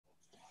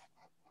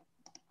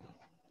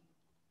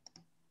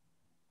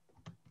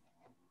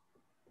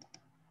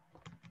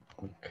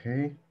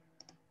Okay.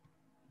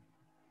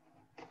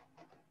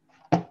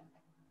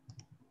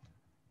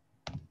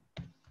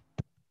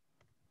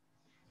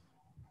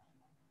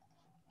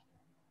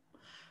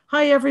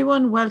 Hi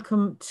everyone,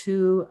 welcome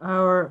to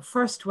our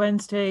first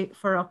Wednesday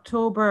for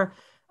October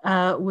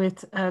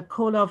with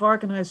COLOV,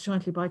 organised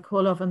jointly by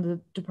COLOV and the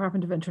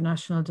Department of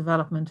International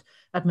Development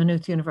at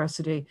Maynooth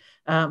University.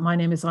 My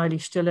name is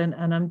Eilish Dillon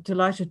and I'm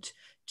delighted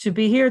to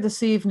be here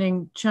this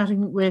evening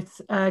chatting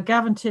with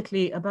Gavan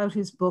Titley about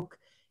his book,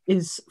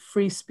 Is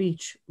Free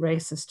Speech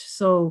Racist?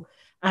 So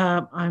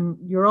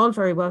you're all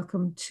very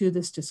welcome to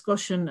this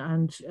discussion,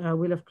 and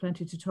we'll have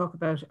plenty to talk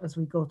about as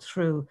we go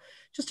through.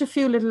 Just a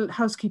few little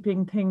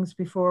housekeeping things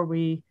before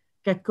we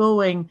get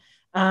going.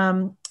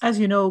 As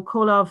you know,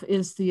 COLOV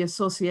is the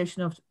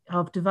Association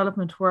of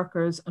Development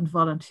Workers and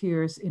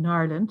Volunteers in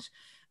Ireland.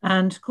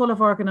 And COLOV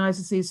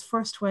organises these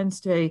first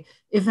Wednesday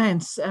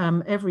events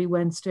every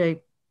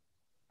Wednesday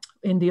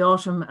in the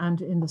autumn and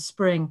in the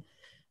spring.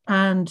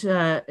 And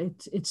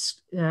it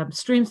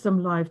streams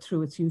them live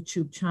through its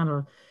YouTube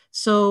channel.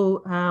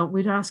 So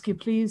we'd ask you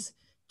please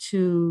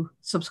to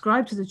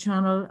subscribe to the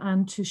channel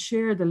and to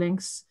share the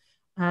links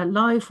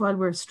live while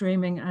we're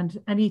streaming, and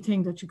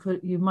anything that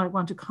you might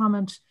want to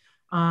comment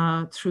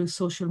through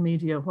social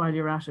media while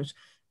you're at it.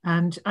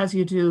 And as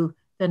you do,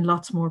 then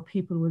lots more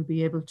people will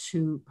be able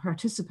to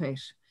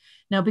participate.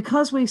 Now,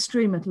 because we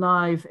stream it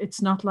live,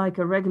 it's not like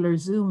a regular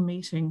Zoom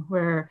meeting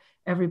where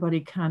everybody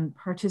can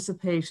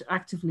participate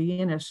actively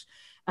in it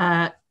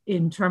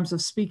in terms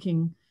of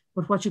speaking.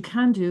 But what you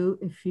can do,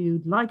 if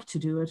you'd like to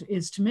do it,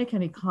 is to make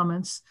any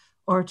comments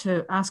or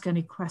to ask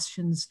any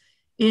questions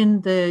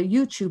in the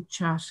YouTube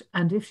chat.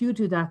 And if you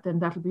do that, then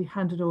that'll be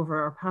handed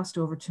over or passed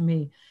over to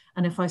me.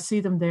 And if I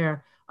see them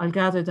there, I'll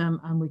gather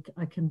them and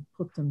I can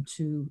put them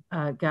to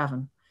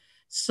Gavan.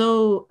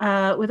 So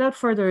without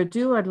further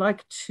ado, I'd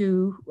like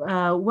to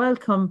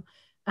welcome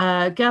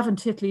Gavan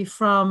Titley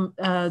from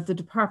the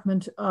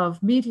Department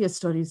of Media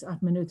Studies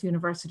at Maynooth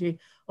University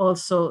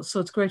also. So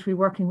it's great to be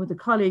working with a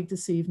colleague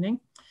this evening.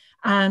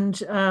 And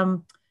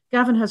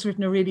Gavan has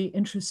written a really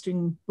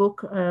interesting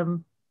book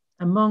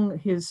among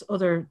his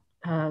other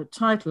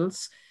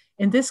titles.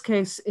 In this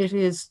case, it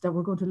is that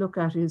we're going to look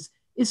at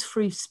is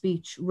free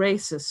speech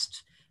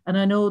racist? And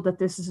I know that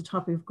this is a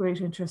topic of great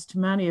interest to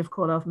many of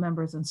COLOV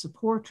members and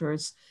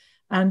supporters,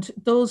 and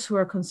those who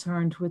are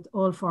concerned with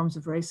all forms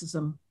of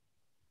racism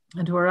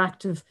and who are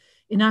active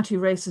in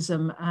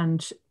anti-racism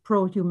and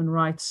pro-human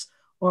rights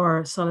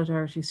or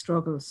solidarity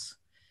struggles.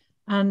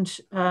 And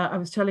I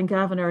was telling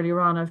Gavan earlier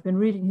on, I've been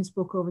reading his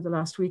book over the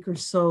last week or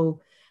so,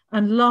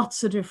 and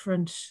lots of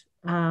different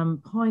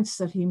points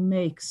that he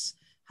makes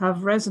have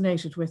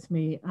resonated with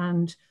me.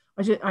 And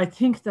I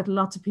think that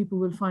lots of people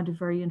will find it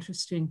very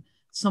interesting.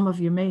 Some of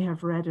you may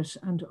have read it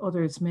and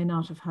others may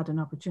not have had an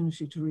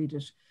opportunity to read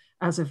it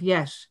as of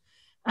yet.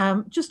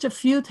 Just a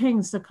few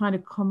things that kind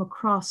of come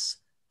across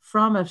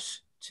from it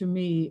to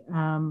me.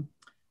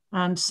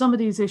 And some of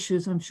these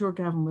issues, I'm sure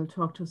Gavan will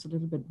talk to us a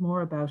little bit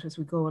more about as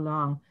we go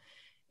along,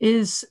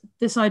 is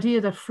this idea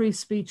that free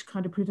speech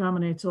kind of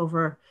predominates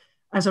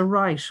as a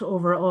right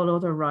over all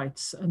other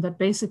rights. And that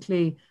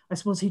basically, I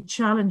suppose he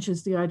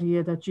challenges the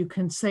idea that you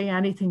can say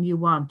anything you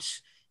want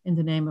in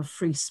the name of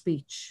free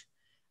speech.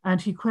 And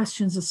he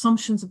questions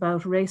assumptions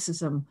about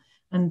racism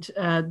and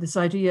this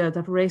idea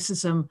that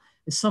racism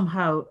is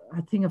somehow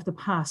a thing of the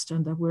past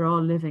and that we're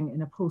all living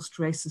in a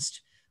post-racist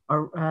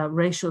or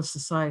racial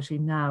society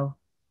now.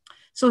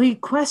 So he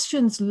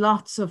questions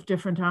lots of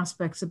different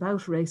aspects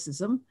about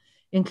racism,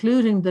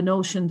 including the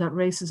notion that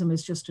racism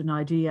is just an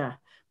idea,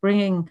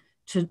 bringing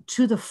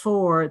to the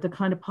fore the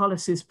kind of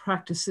policies,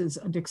 practices,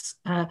 and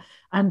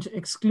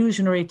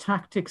exclusionary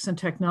tactics and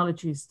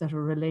technologies that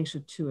are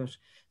related to it.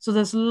 So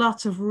there's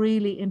lots of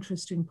really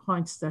interesting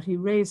points that he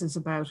raises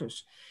about it,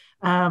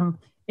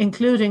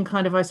 including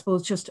kind of, I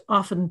suppose, just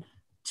often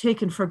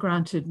taken for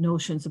granted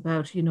notions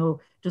about, it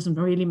doesn't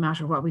really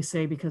matter what we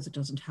say because it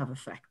doesn't have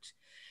effect.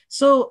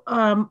 So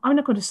I'm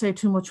not going to say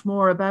too much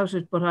more about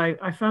it, but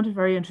I found it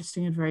very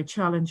interesting and very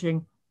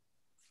challenging.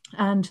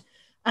 And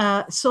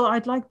so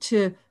I'd like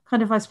to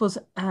kind of, I suppose,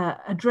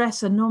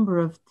 address a number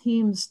of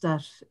themes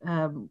that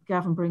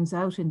Gavan brings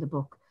out in the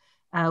book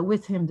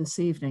with him this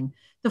evening.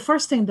 The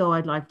first thing, though,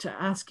 I'd like to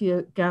ask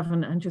you,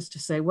 Gavan, and just to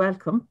say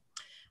welcome,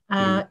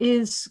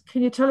 is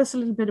can you tell us a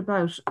little bit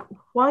about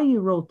why you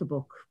wrote the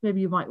book?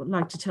 Maybe you might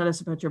like to tell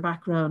us about your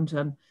background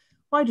and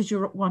why did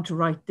you want to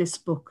write this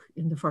book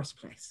in the first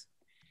place?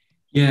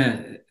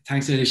 Yeah,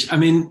 thanks, Eilish. I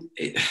mean,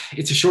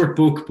 it's a short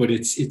book, but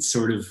it's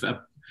sort of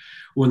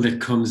one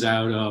that comes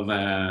out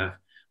of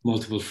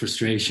multiple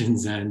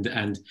frustrations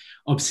and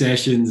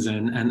obsessions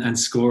and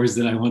scores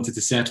that I wanted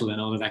to settle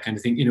and all of that kind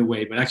of thing in a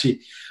way. But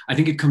actually, I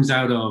think it comes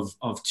out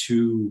of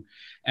two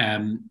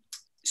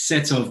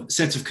sets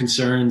of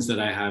concerns that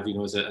I have,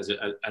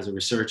 as a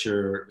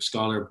researcher,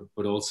 scholar,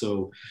 but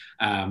also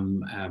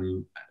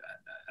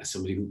as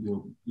somebody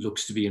who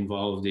looks to be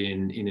involved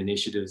in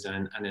initiatives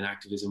and in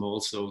activism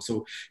also.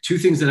 So two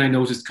things that I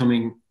noticed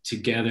coming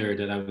together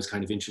that I was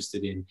kind of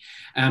interested in.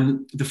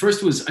 The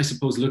first was, I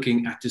suppose,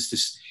 looking at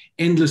this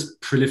endless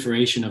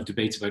proliferation of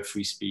debates about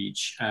free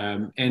speech,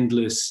 and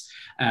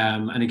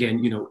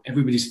again,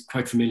 everybody's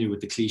quite familiar with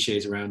the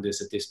cliches around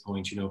this at this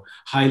point,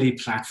 highly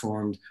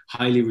platformed,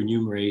 highly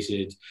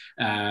remunerated,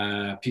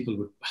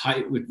 people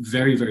with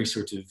very, very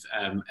sort of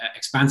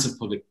expansive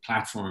public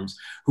platforms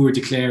who are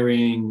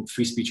declaring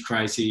free speech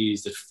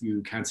crises, that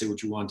you can't say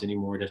what you want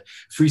anymore, that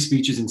free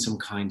speech is in some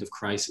kind of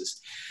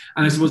crisis.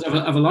 And I suppose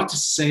I have a lot to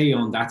say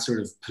on that sort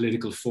of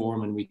political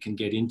form, and we can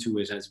get into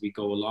it as we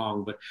go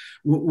along. But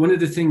one of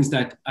the things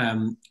that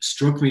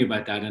struck me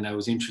about that, and I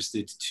was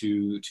interested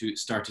to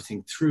start to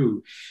think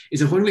through, is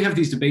that when we have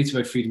these debates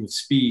about freedom of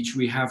speech,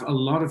 we have a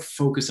lot of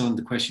focus on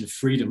the question of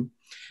freedom,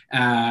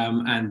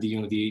 and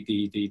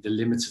the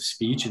limits of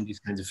speech and these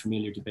kinds of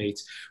familiar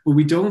debates, but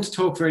we don't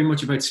talk very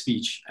much about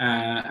speech.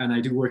 And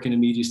I do work in a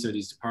media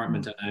studies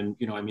department, and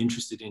I'm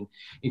interested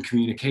in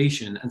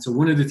communication. And so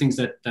one of the things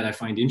that I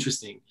find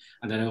interesting,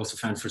 and that I also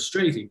found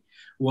frustrating,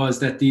 was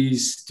that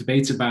these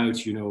debates about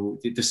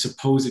the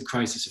supposed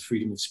crisis of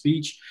freedom of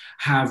speech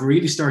have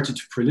really started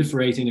to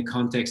proliferate in a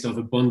context of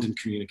abundant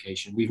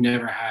communication. We've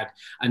never had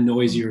a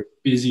noisier,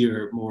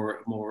 busier,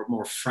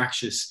 more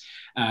fractious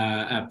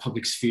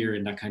public sphere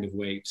in that kind of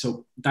way.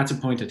 So that's a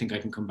point I think I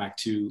can come back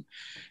to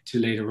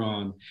later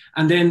on.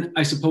 And then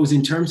I suppose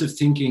in terms of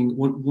thinking,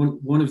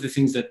 one of the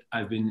things that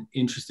I've been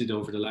interested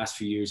over the last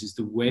few years is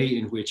the way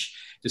in which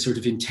the sort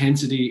of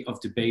intensity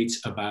of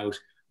debates about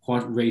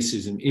what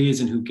racism is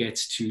and who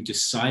gets to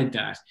decide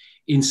that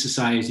in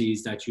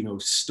societies that,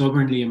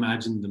 stubbornly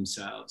imagine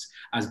themselves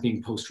as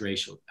being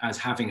post-racial, as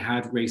having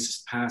had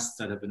racist pasts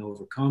that have been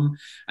overcome,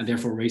 and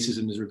therefore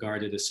racism is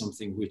regarded as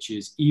something which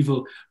is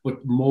evil,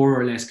 but more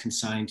or less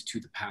consigned to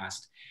the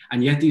past.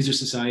 And yet these are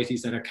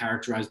societies that are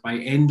characterized by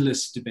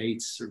endless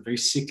debates, or very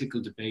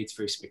cyclical debates,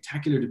 very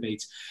spectacular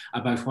debates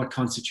about what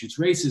constitutes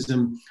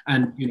racism,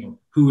 and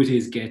who it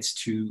is gets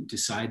to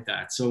decide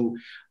that. So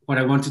what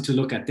I wanted to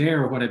look at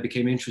there, or what I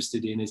became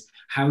interested in, is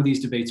how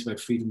these debates about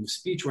freedom of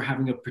speech were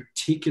having a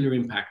particular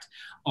impact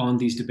on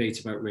these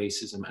debates about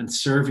racism, and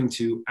serving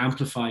to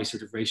amplify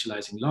sort of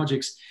racializing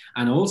logics.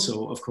 And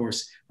also, of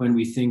course, when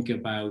we think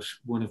about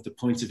one of the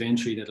points of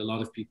entry that a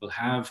lot of people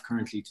have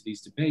currently to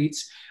these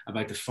debates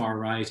about the far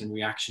right and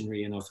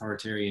reactionary and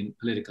authoritarian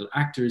political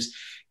actors,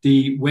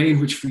 the way in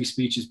which free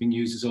speech is being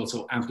used is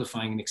also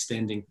amplifying and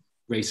extending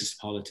racist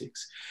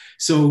politics.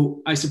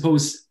 So I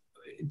suppose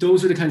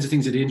those are the kinds of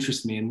things that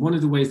interest me. And one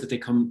of the ways that they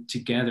come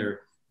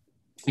together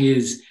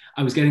is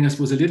I was getting, I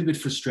suppose, a little bit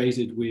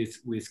frustrated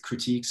with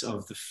critiques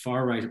of the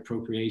far right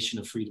appropriation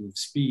of freedom of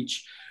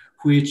speech,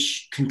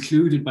 which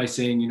concluded by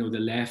saying, the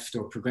left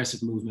or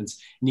progressive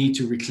movements need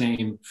to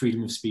reclaim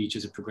freedom of speech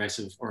as a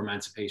progressive or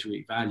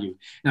emancipatory value.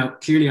 Now,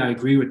 clearly I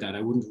agree with that.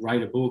 I wouldn't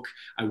write a book,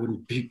 I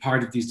wouldn't be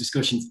part of these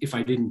discussions if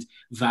I didn't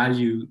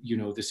value,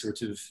 the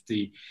sort of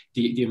the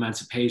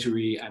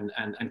emancipatory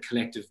and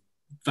collective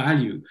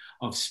value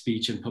of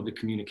speech and public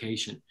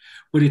communication.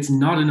 But it's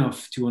not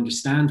enough to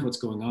understand what's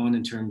going on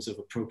in terms of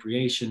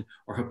appropriation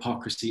or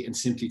hypocrisy and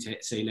simply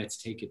say,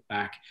 let's take it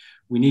back.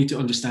 We need to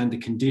understand the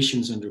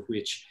conditions under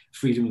which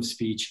freedom of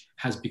speech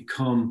has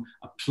become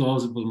a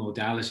plausible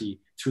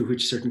modality through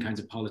which certain kinds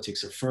of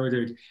politics are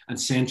furthered.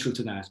 And central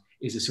to that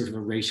is a sort of a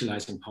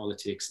racializing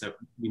politics that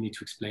we need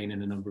to explain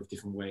in a number of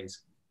different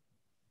ways.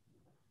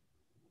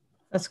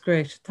 That's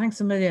great. Thanks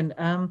a million.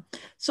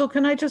 So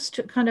can I just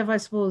kind of, I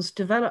suppose,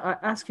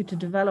 ask you to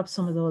develop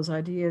some of those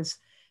ideas?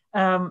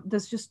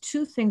 There's just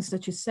two things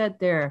that you said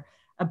there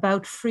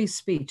about free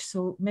speech.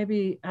 So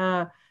maybe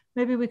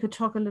we could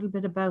talk a little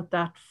bit about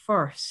that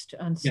first,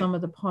 and some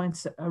of the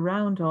points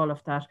around all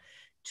of that.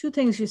 Two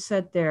things you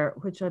said there,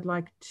 which I'd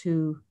like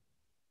to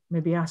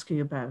maybe ask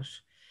you about.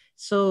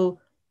 So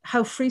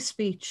how free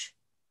speech,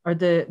 or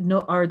the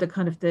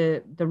kind of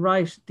the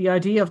right, the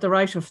idea of the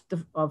right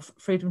of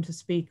freedom to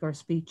speak or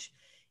speech,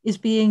 is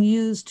being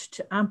used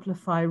to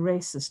amplify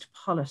racist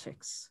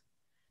politics.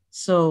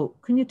 So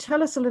can you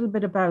tell us a little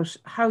bit about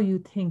how you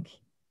think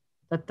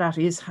that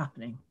is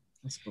happening,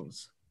 I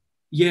suppose?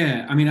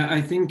 Yeah, I mean,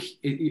 I think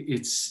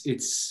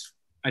it's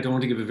I don't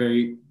want to give a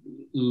very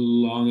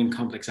long and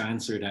complex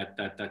answer that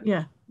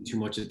too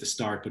much at the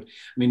start, but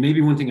I mean,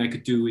 maybe one thing I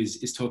could do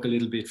is talk a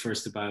little bit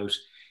first about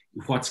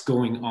what's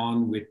going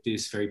on with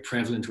this very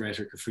prevalent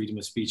rhetoric of freedom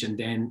of speech, and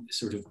then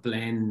sort of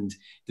blend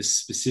the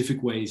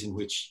specific ways in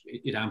which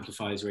it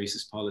amplifies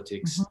racist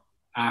politics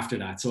after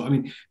that. So, I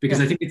mean, because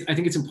I think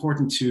it's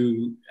important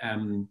to,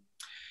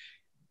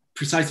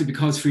 precisely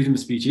because freedom of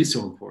speech is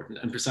so important,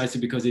 and precisely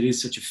because it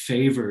is such a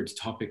favored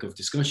topic of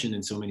discussion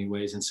in so many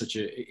ways, and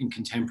in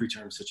contemporary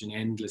terms, such an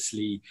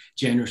endlessly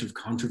generative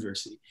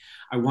controversy,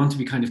 I want to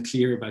be kind of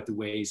clear about the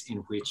ways in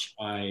which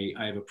I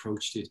have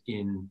approached it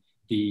in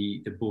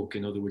the book.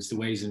 In other words, the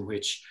ways in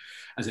which,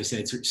 as I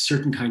said,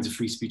 certain kinds of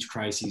free speech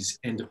crises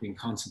end up being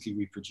constantly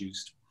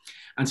reproduced.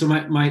 And so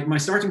my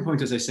starting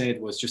point, as I said,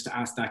 was just to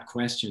ask that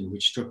question,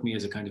 which struck me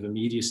as a kind of a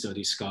media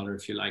studies scholar,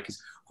 if you like,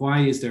 is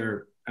why is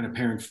there an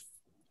apparent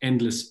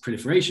endless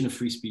proliferation of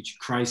free speech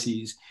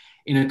crises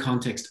in a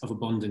context of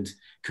abundant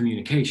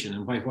communication.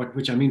 And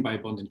which I mean by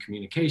abundant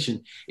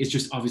communication is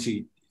just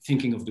obviously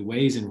thinking of the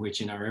ways in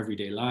which in our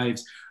everyday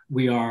lives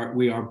we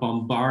are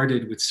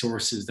bombarded with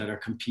sources that are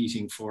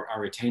competing for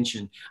our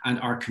attention and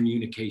are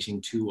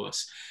communicating to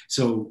us.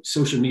 So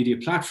social media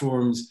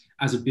platforms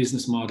as a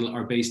business model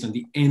are based on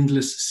the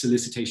endless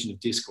solicitation of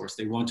discourse.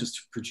 They want us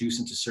to produce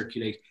and to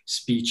circulate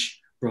speech,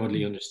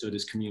 broadly understood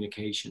as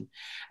communication.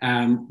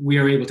 We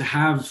are able to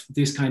have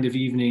this kind of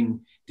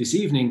this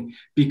evening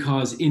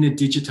because in a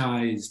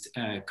digitized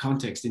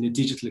context, in a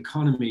digital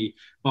economy,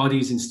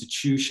 bodies,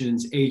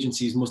 institutions,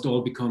 agencies must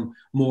all become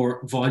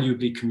more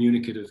volubly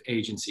communicative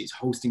agencies,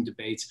 hosting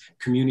debates,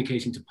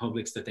 communicating to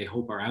publics that they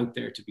hope are out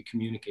there to be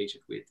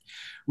communicated with.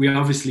 We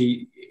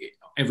obviously,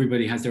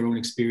 everybody has their own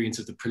experience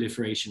of the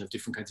proliferation of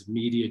different kinds of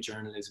media,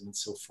 journalism, and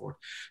so forth.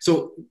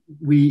 So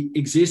we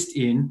exist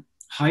in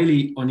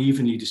highly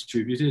unevenly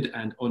distributed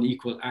and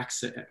unequally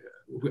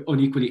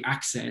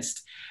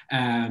accessed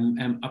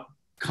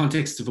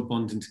context of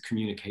abundant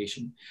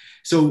communication.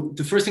 So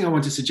the first thing I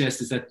want to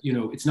suggest is that,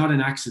 it's not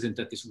an accident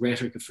that this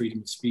rhetoric of freedom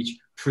of speech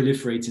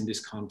proliferates in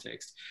this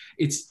context.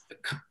 It's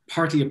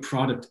partly a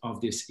product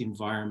of this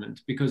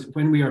environment, because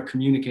when we are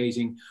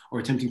communicating or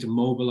attempting to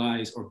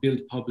mobilize or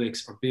build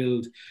publics or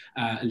build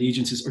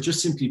allegiances or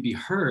just simply be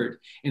heard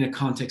in a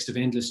context of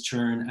endless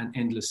churn and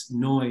endless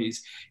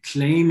noise,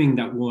 claiming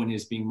that one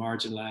is being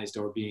marginalized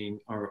or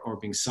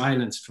being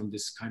silenced from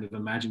this kind of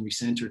imaginary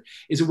center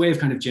is a way of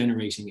kind of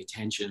generating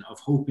attention, of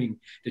hoping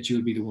that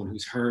you'll be the one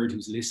who's heard,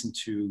 who's listened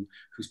to,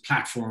 who's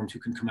platformed, who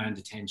can command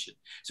attention.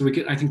 So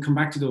I can come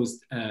back to those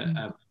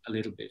a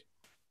little bit.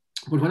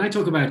 But when I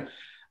talk about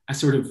a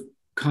sort of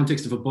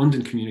context of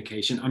abundant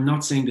communication, I'm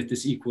not saying that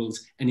this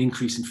equals an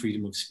increase in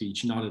freedom of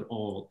speech, not at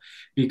all,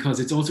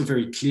 because it's also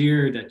very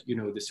clear that,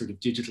 the sort of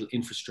digital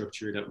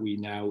infrastructure that we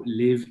now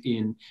live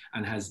in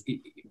and has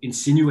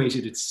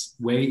insinuated its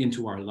way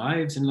into our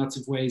lives in lots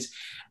of ways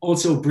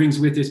also brings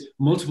with it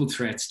multiple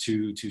threats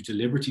to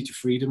liberty, to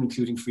freedom,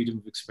 including freedom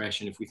of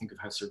expression, if we think of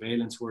how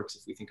surveillance works,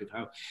 if we think of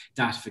how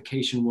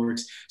datification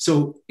works.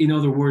 So in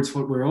other words,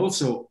 what we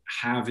also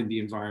have in the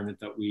environments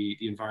that we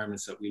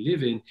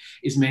live in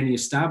is many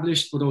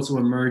established but also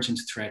emergent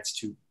threats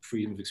to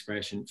freedom of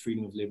expression,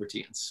 freedom of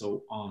liberty, and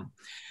so on.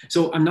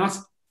 So I'm not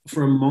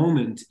for a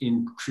moment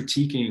in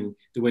critiquing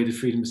the way that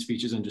freedom of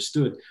speech is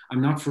understood.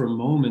 I'm not for a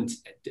moment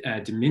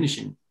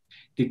diminishing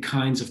the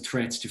kinds of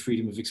threats to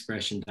freedom of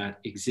expression that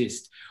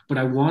exist. But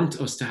I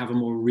want us to have a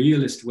more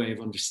realist way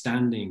of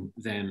understanding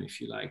them, if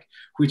you like,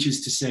 which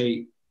is to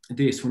say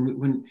this: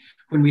 when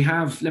we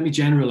have, let me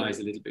generalize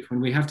a little bit,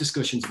 when we have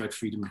discussions about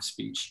freedom of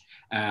speech,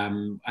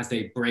 as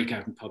they break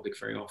out in public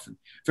very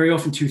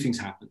often two things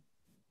happen.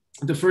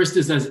 The first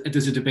is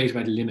there's a debate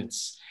about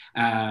limits,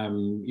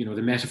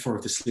 the metaphor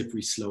of the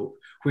slippery slope.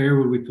 Where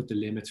will we put the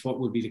limits? What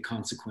will be the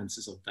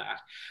consequences of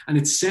that? And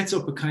it sets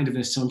up a kind of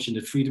an assumption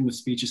that freedom of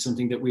speech is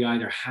something that we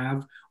either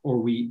have or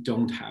we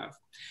don't have.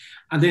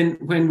 And then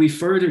when we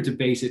further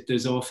debate it,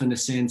 there's often a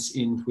sense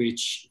in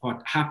which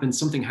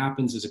something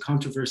happens, there's a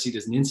controversy,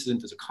 there's an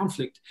incident, there's a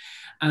conflict.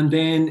 And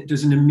then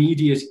there's an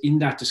immediate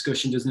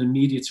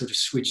sort of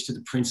switch to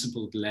the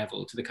principled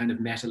level, to the kind of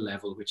meta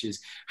level, which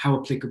is how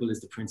applicable is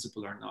the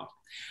principle or not.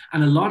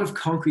 And a lot of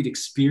concrete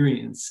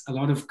experience, a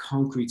lot of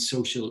concrete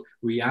social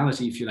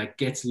reality, if you like,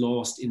 gets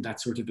lost in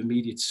that sort of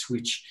immediate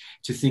switch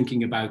to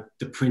thinking about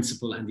the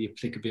principle and the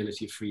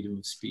applicability of freedom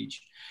of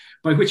speech.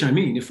 By which I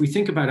mean, if we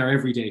think about our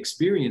everyday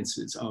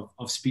experiences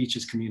of speech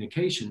as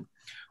communication,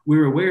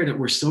 we're aware that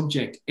we're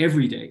subject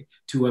every day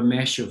to a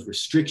mesh of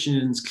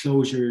restrictions,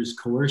 closures,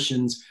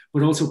 coercions,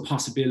 but also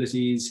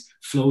possibilities,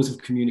 flows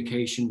of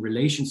communication,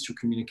 relations to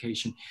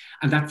communication.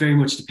 And that very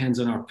much depends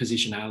on our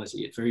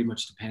positionality. It very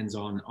much depends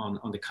on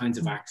the kinds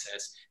of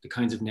access, the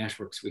kinds of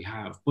networks we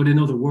have. But in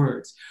other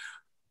words,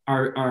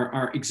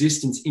 our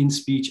existence in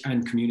speech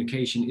and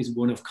communication is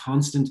one of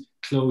constant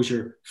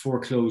closure,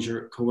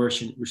 foreclosure,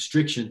 coercion,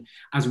 restriction,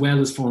 as well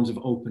as forms of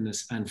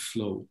openness and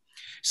flow.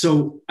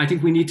 So I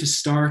think we need to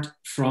start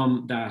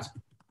from that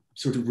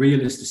sort of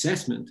realist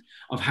assessment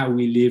of how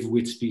we live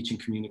with speech and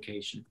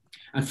communication.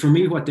 And for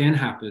me, what then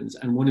happens,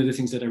 and one of the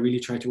things that I really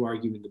try to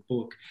argue in the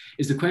book,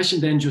 is the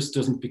question then just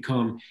doesn't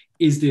become,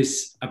 is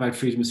this about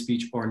freedom of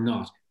speech or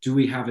not? Do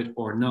we have it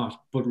or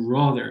not? But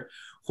rather,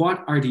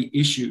 what are the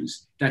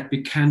issues that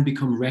can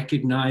become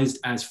recognized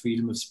as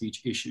freedom of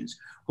speech issues?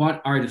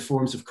 What are the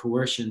forms of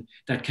coercion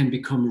that can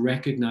become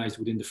recognized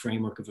within the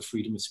framework of a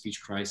freedom of speech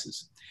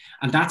crisis?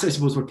 And that's, I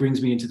suppose, what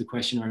brings me into the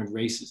question around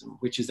racism,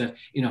 which is that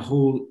in a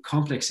whole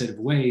complex set of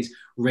ways,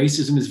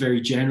 racism is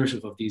very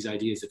generative of these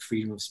ideas that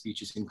freedom of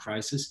speech is in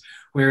crisis.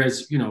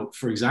 Whereas,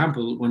 for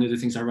example, one of the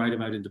things I write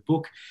about in the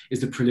book is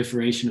the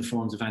proliferation of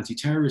forms of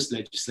anti-terrorist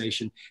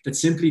legislation that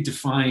simply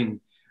define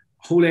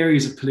whole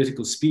areas of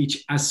political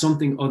speech as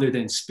something other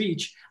than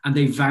speech, and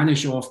they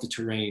vanish off the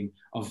terrain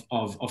of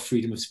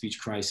freedom of speech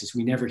crisis.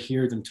 We never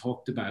hear them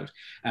talked about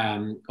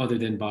other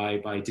than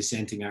by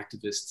dissenting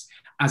activists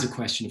as a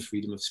question of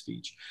freedom of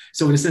speech.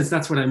 So in a sense,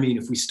 that's what I mean.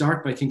 If we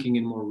start by thinking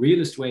in a more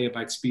realist way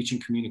about speech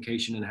and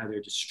communication and how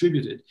they're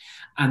distributed,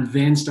 and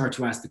then start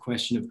to ask the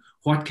question of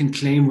what can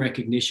claim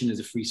recognition as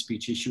a free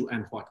speech issue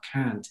and what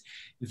can't,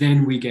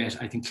 then we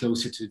get, I think,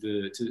 closer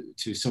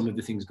to some of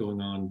the things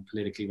going on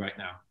politically right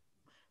now.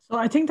 So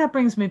I think that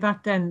brings me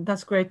back then.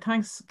 That's great.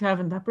 Thanks,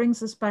 Gavin. That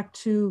brings us back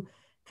to,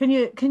 can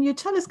you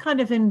tell us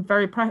kind of in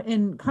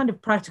kind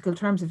of practical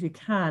terms, if you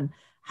can,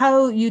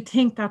 how you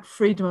think that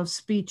freedom of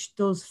speech,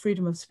 those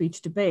freedom of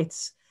speech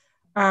debates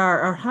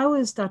are, or how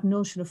is that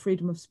notion of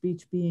freedom of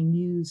speech being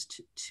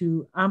used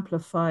to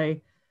amplify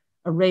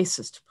a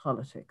racist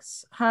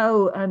politics?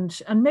 How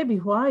and maybe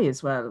why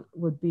as well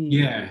would be.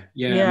 Yeah. I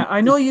Yeah, mean, I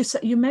know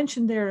you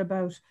mentioned there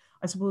about,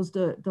 I suppose,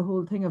 the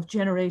whole thing of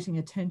generating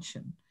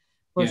attention.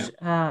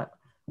 yeah.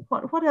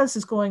 But what else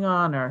is going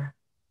on, or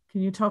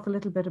can you talk a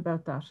little bit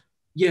about that?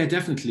 Yeah,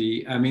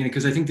 definitely. I mean,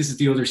 because I think this is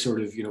the other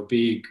sort of,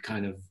 big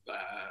kind of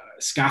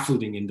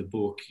scaffolding in the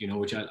book,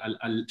 which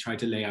I'll try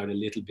to lay out a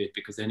little bit,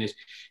 because then it,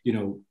 you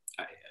know,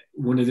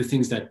 one of the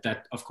things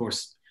that of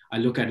course I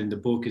look at in the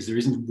book is there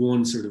isn't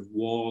one sort of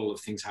wall of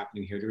things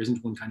happening here. There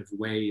isn't one kind of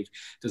wave.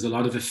 There's a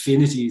lot of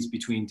affinities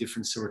between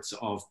different sorts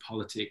of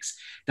politics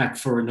that,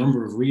 for a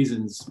number of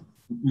reasons,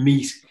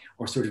 meet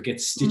or sort of get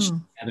stitched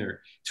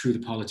together through the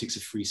politics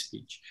of free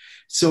speech.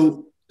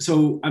 So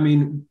I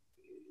mean,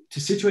 to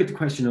situate the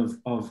question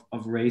of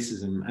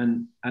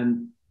racism,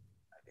 and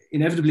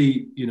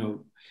inevitably,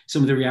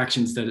 some of the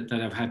reactions that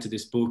I've had to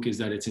this book is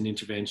that it's an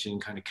intervention in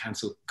kind of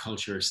cancel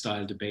culture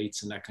style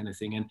debates and that kind of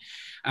thing. And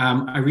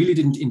I really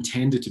didn't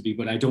intend it to be,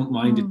 but I don't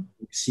mind it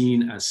being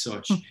seen as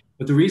such.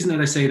 But the reason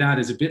that I say that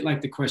is a bit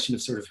like the question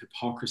of sort of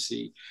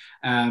hypocrisy.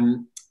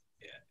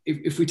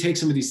 If we take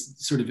some of these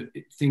sort of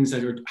things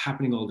that are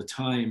happening all the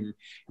time,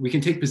 we can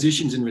take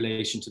positions in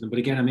relation to them. But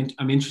again,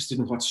 I'm interested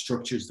in what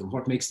structures them,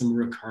 what makes them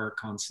recur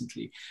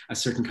constantly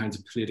as certain kinds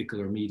of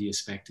political or media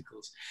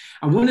spectacles.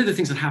 And one of the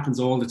things that happens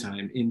all the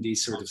time in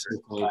these sort of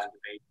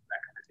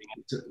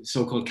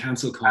so-called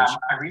cancel culture.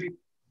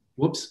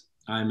 Whoops,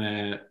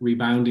 I'm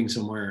rebounding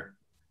somewhere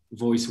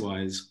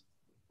voice-wise.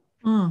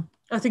 I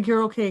think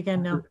you're okay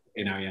again now.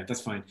 Okay, now, yeah, that's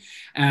fine.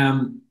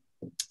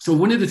 So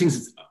one of the things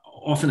that's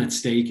often at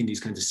stake in these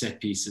kinds of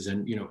set pieces,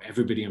 and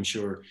everybody I'm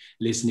sure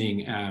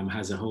listening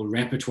has a whole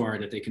repertoire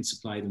that they can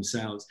supply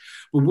themselves,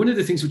 but one of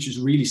the things which is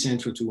really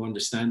central to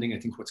understanding, I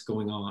think, what's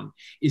going on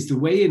is the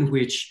way in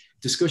which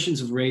discussions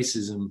of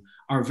racism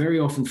are very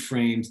often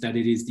framed that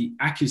it is the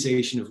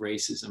accusation of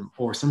racism,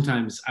 or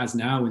sometimes, as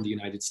now in the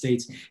United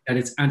States, that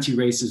it's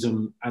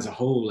anti-racism as a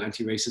whole,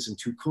 anti-racism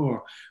tout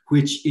court,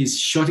 which is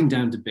shutting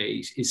down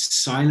debate, is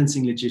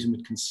silencing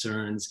legitimate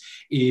concerns,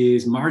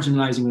 is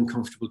marginalizing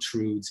uncomfortable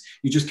truths.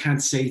 You just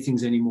can't say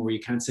things anymore. You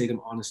can't say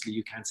them honestly.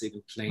 You can't say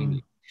them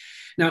plainly.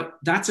 Now,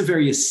 that's a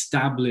very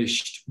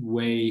established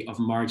way of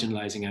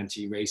marginalizing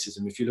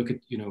anti-racism. If you look at,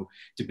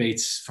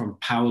 debates from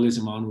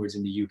Powellism onwards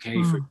in the UK,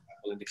 for example,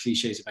 and the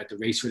cliches about the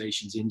race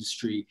relations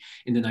industry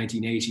in the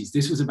 1980s,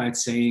 this was about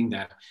saying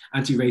that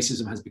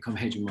anti-racism has become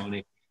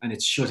hegemonic and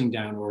it's shutting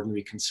down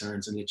ordinary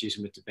concerns and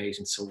legitimate debate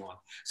and so on.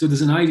 So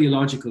there's an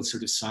ideological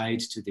sort of side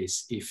to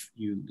this, if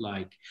you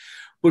like.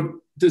 But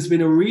there's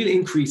been a real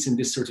increase in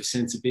this sort of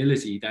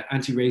sensibility that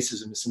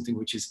anti-racism is something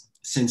which is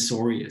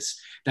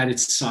censorious, that it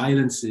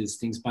silences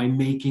things by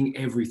making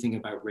everything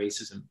about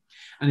racism.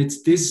 And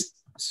it's this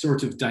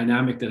sort of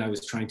dynamic that I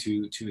was trying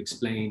to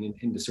explain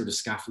in the sort of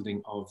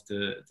scaffolding of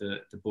the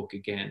book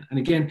again. And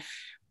again,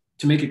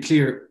 to make it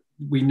clear,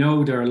 we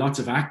know there are lots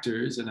of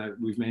actors, and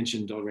we've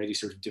mentioned already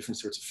sort of different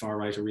sorts of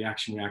far-right or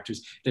reactionary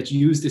actors that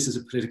use this as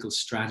a political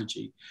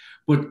strategy.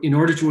 But in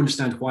order to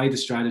understand why the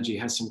strategy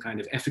has some kind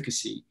of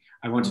efficacy,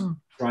 I want to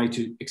try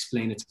to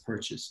explain its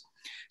purchase.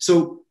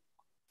 So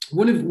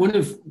one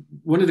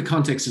of the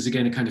contexts is,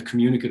 again, a kind of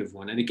communicative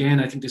one. And again,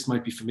 I think this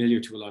might be familiar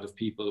to a lot of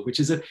people, which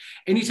is that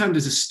anytime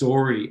there's a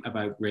story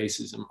about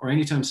racism, or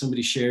anytime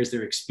somebody shares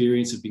their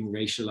experience of being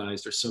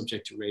racialized or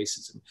subject to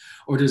racism,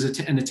 or there's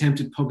an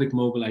attempted public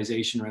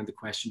mobilization around the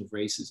question of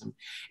racism,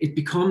 it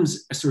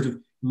becomes a sort of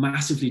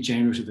massively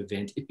generative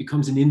event. It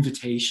becomes an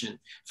invitation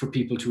for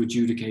people to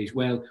adjudicate,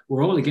 well,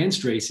 we're all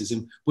against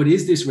racism, but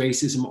is this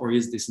racism or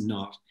is this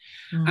not?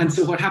 And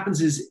so what happens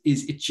is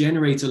it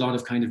generates a lot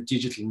of kind of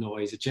digital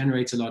noise. It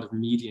generates a lot of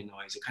media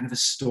noise, a kind of a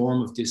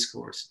storm of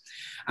discourse.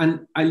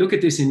 And I look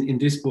at this in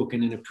this book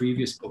and in a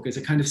previous book as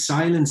a kind of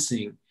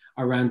silencing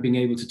around being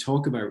able to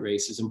talk about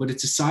racism, but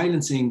it's a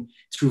silencing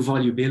through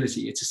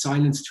volubility. It's a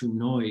silence through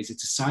noise.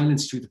 It's a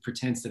silence through the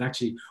pretense that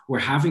actually we're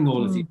having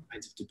all of these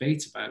kinds of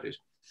debates about it.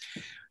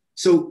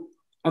 So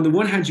on the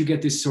one hand, you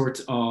get this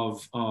sort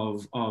of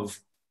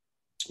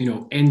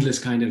endless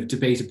kind of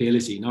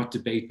debatability, not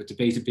debate, but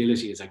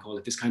debatability, as I call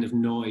it, this kind of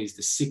noise,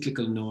 the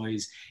cyclical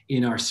noise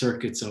in our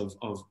circuits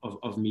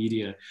of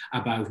media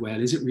about, well,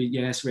 is it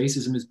yes,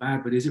 racism is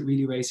bad, but is it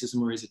really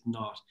racism or is it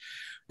not?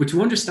 But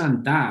to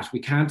understand that, we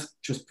can't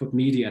just put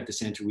media at the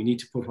center. We need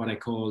to put what I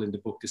call in the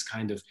book this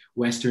kind of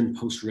Western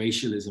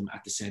post-racialism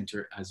at the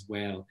center as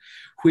well,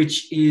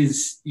 which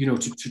is,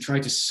 to try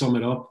to sum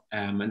it up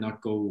and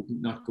not go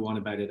on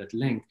about it at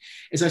length,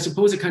 is I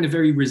suppose a kind of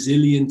very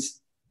resilient,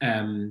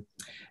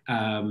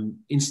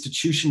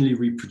 institutionally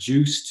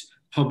reproduced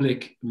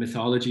public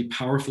mythology,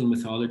 powerful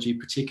mythology,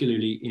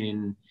 particularly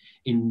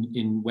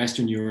in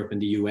Western Europe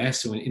and the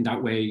US. So in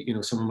that way,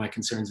 some of my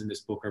concerns in this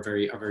book are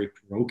very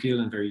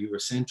parochial and very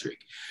Eurocentric.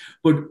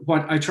 But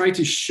what I try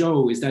to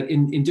show is that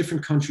in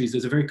different countries,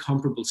 there's a very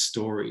comparable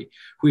story,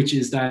 which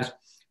is that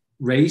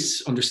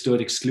race, understood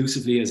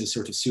exclusively as a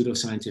sort of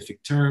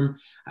pseudo-scientific term,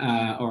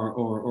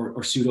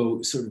 or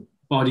pseudo sort of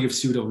body of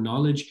pseudo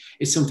knowledge,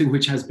 is something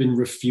which has been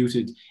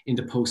refuted in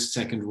the post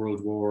Second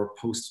World War,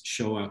 post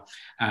Shoah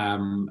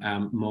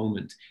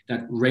moment.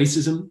 That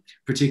racism,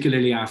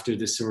 particularly after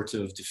this sort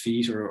of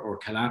defeat or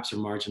collapse or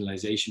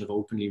marginalization of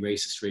openly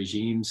racist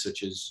regimes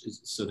such as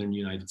Southern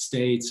United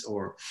States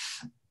or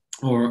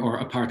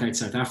apartheid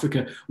South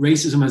Africa,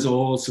 racism has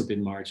also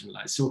been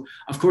marginalized. So,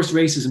 of course,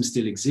 racism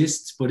still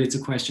exists, but it's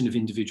a question of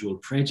individual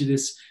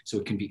prejudice, so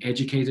it can be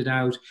educated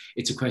out.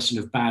 It's a question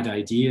of bad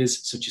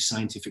ideas, such as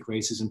scientific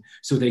racism,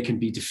 so they can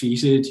be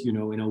defeated,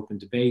 in open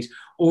debate,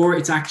 or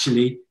it's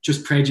actually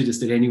just prejudice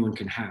that anyone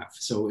can have.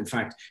 So, in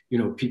fact,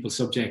 people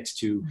subject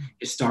to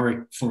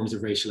historic forms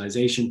of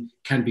racialization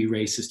can be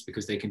racist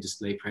because they can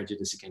display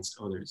prejudice against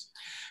others.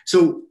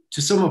 So,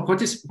 to sum up,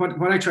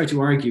 what I try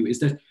to argue is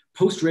that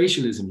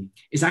post-racialism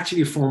is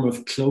actually a form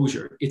of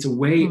closure. It's a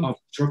way of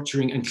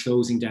structuring and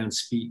closing down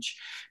speech,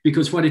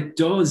 because what it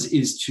does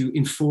is to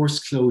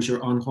enforce closure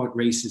on what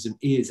racism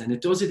is. And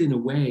it does it in a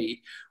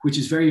way which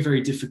is very, very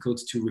difficult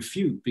to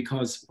refute,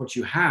 because what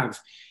you have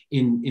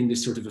in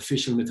this sort of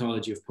official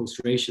mythology of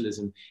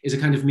post-racialism is a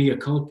kind of mea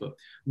culpa.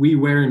 We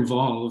were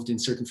involved in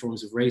certain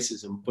forms of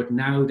racism, but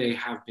now they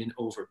have been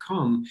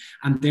overcome.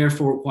 And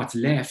therefore, what's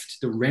left,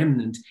 the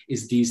remnant,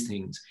 is these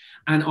things.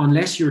 And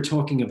unless you're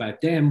talking about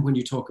them when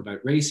you talk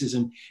about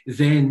racism,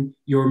 then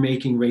you're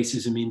making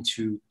racism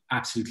into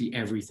absolutely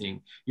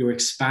everything. You're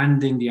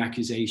expanding the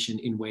accusation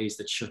in ways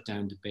that shut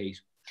down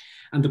debate.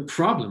 And the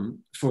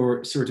problem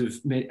for sort of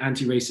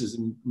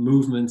anti-racism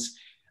movements,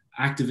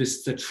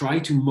 activists that try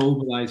to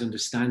mobilize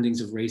understandings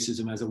of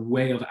racism as a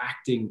way of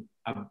acting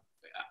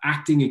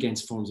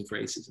against forms of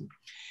racism,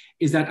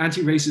 is that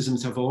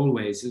anti-racisms have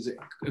always, there's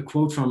a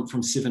quote from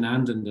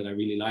Sivanandan that I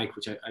really like,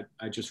 which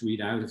I just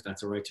read out, if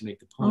that's all right, to make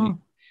the point.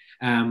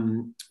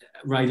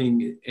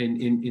 Writing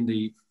in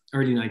the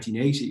early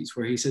 1980s,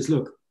 where he says,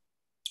 look,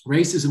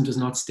 racism does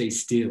not stay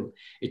still.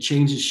 It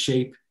changes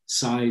shape,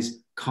 size,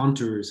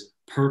 contours,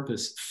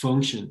 purpose,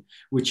 function,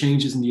 with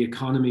changes in the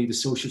economy, the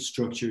social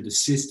structure, the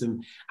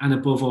system, and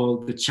above all,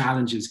 the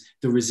challenges,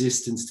 the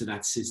resistance to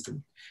that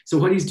system. So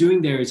what he's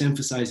doing there is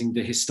emphasizing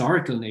the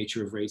historical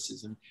nature of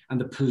racism and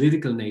the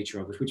political nature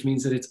of it, which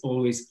means that it's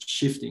always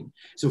shifting.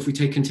 So if we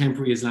take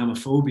contemporary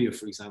Islamophobia,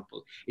 for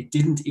example, it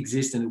didn't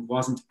exist and it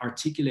wasn't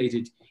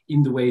articulated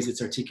in the ways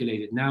it's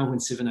articulated now when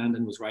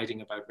Sivanandan was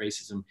writing about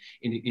racism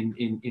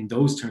in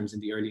those terms in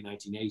the early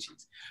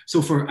 1980s.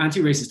 So for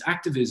anti-racist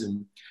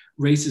activism,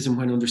 racism,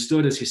 when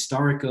understood as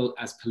historical,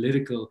 as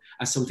political,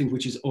 as something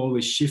which is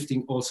always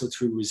shifting also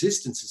through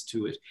resistances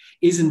to it,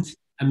 isn't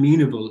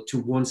amenable to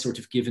one sort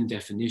of given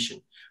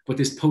definition. But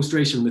this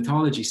post-racial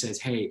mythology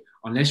says, hey,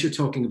 unless you're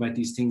talking about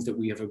these things that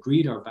we have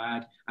agreed are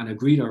bad and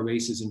agreed are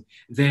racism,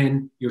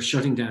 then you're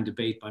shutting down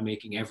debate by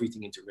making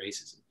everything into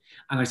racism.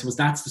 And I suppose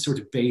that's the sort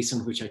of base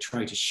on which I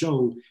try to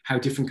show how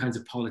different kinds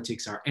of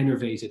politics are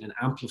enervated and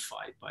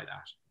amplified by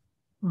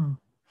that.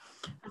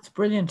 That's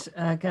brilliant,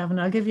 Gavin.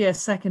 I'll give you a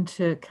second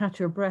to catch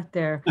your breath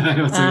there.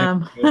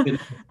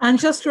 And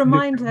just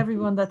remind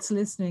everyone that's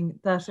listening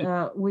that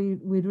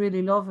we'd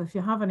really love if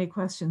you have any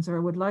questions or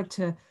would like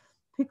to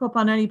pick up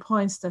on any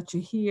points that you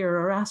hear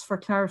or ask for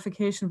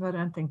clarification about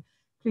anything,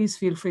 please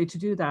feel free to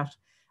do that.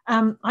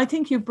 I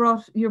think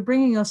you're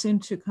bringing us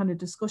into kind of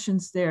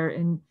discussions there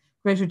in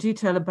greater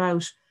detail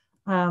about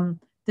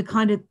the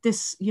kind of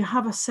this, you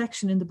have a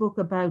section in the book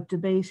about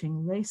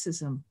debating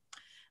racism.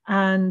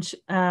 And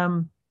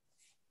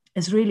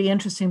it's really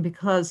interesting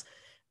because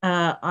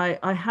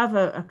I have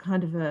a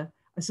kind of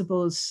I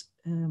suppose,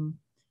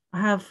 I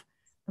have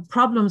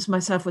problems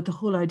myself with the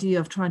whole idea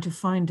of trying to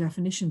find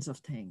definitions of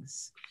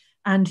things.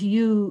 And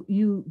you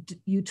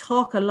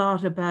talk a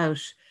lot about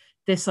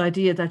this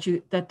idea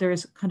that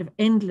there's kind of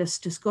endless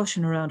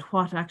discussion around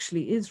what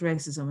actually is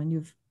racism, and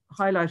you've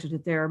highlighted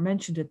it there,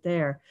 mentioned it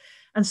there.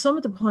 And some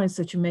of the points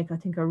that you make, I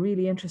think, are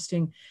really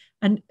interesting.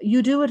 And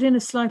you do it in a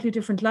slightly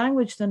different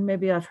language than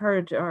maybe I've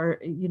heard, or,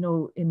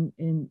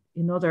 in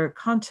other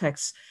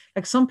contexts.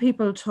 Like some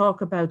people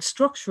talk about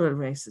structural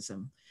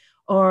racism,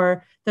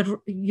 or that,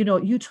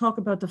 you talk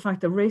about the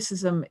fact that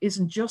racism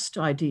isn't just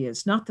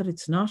ideas, not that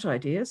it's not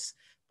ideas,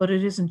 but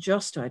it isn't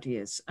just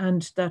ideas.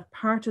 And that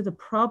part of the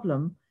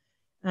problem,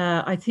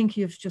 I think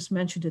you've just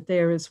mentioned it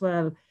there as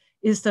well,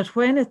 is that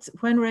when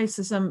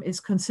racism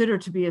is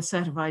considered to be a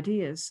set of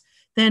ideas,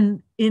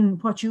 then in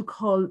what you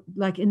call,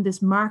 like, in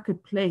this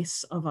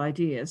marketplace of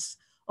ideas,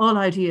 all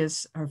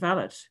ideas are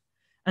valid,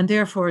 and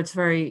therefore it's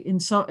very,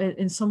 in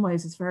some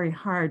ways it's very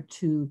hard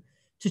to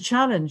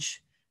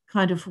challenge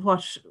kind of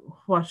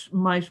what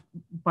might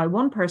by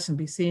one person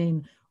be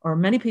seen, or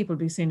many people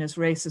be seen, as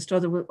racist.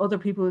 Other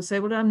people will say,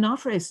 well, I'm not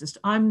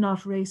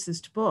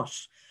racist,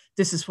 but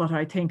this is what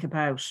I think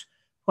about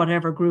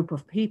whatever group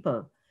of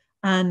people.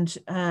 And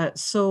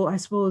so I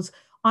suppose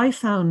I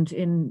found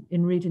in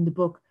reading the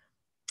book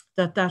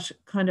that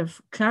kind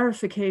of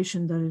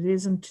clarification that it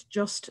isn't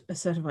just a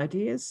set of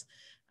ideas,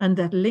 and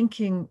that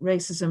linking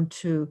racism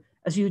to,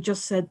 as you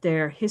just said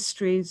there,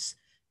 histories,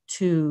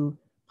 to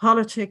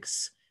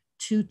politics,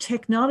 to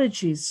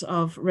technologies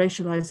of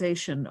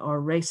racialization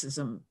or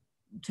racism,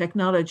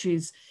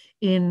 technologies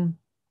in,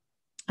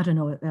 I don't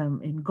know,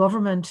 in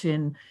government,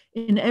 in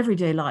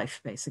everyday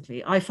life,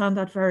 basically. I found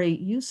that very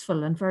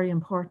useful and very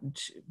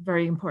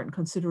important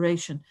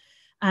consideration.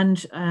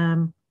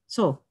 And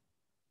so,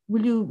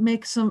 will you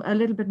make a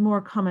little bit more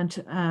comment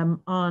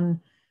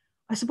on,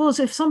 I suppose,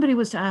 if somebody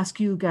was to ask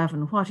you,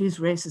 Gavin, what is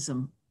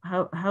racism?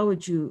 How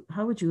would you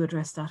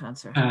address that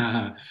answer?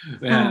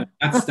 Well,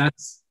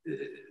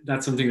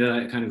 that's something that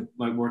I kind of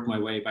might work my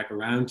way back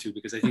around to,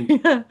 because I think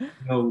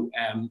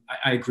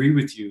I agree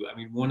with you. I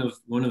mean, one of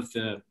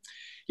the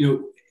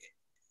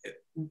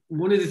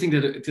things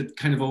that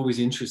kind of always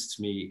interests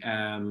me,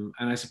 and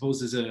I suppose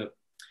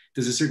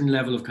there's a certain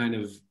level of kind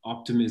of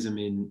optimism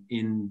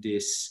in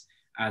this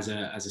as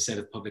a set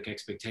of public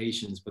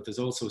expectations, but there's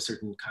also a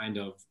certain kind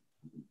of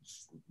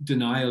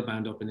denial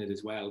bound up in it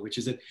as well, which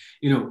is that,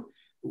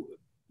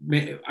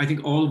 I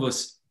think all of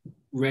us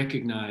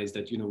recognize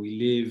that, we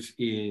live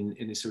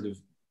in a sort of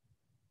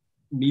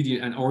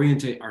media, and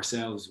orientate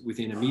ourselves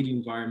within a media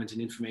environment, an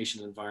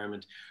informational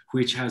environment,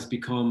 which has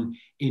become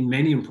in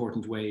many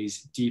important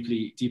ways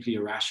deeply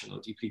irrational,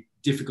 deeply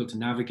difficult to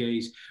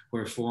navigate,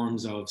 where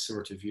forms of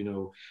sort of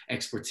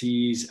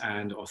expertise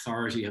and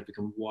authority have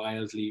become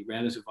wildly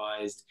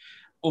relativized,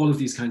 all of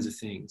these kinds of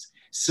things.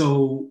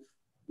 So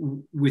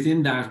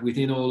within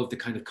all of the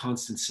kind of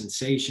constant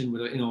sensation,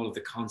 within all of the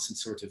constant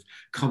sort of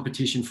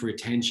competition for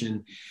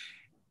attention,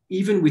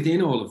 even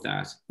within all of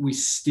that,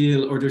 there's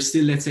still,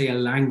 let's say, a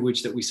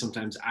language that we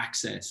sometimes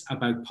access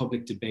about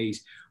public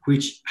debate,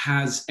 which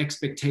has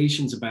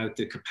expectations about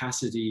the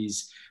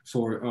capacities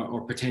for,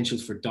 or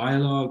potentials for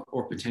dialogue,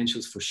 or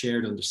potentials for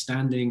shared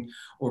understanding,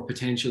 or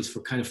potentials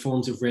for kind of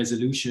forms of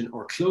resolution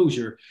or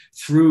closure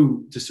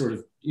through the sort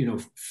of,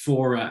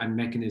 fora and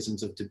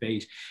mechanisms of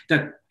debate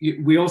that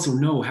we also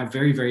know have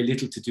very, very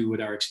little to do with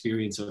our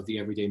experience of the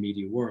everyday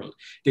media world.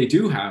 They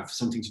do have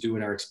something to do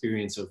with our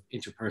experience of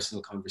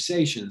interpersonal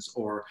conversations,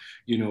 or,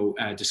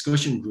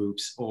 discussion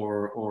groups,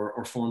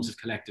 or forms of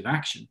collective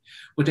action.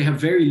 But they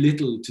have very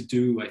little to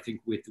do, I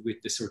think,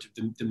 with the sort of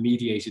the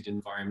mediated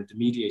environment, the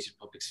mediated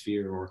public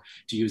sphere, or,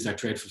 to use that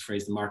dreadful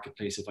phrase, the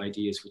marketplace of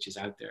ideas, which is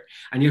out there.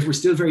 And yet we're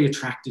still very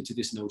attracted to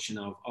this notion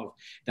of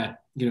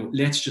that,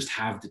 let's just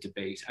have the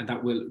debate, and that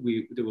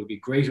there will be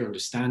greater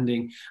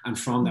understanding, and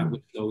from that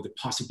will flow the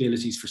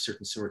possibilities for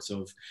certain sorts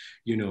of,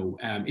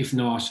 if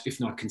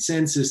not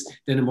consensus,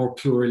 then a more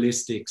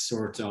pluralistic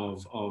sort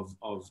of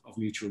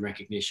mutual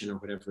recognition, or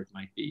whatever it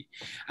might be.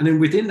 And then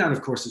within that,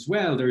 of course, as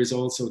well, there is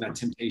also that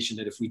temptation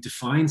that if we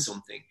define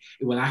something,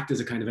 it will act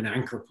as a kind of an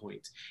anchor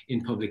point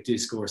in public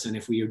discourse, and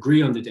if we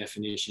agree on the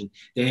definition,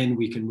 then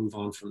we can move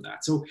on from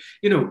that. So,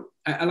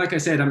 like I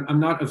said, I'm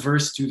not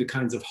averse to the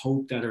kinds of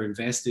hope that are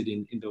invested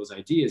in those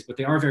ideas, but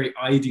they are very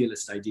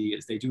idealist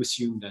ideas. They do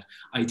assume that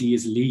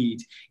ideas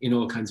lead in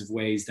all kinds of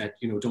ways that,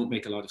 don't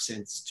make a lot of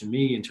sense to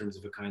me, in terms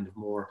of a kind of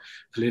more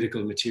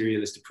political,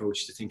 materialist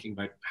approach to thinking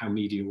about how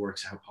media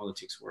works, how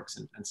politics works,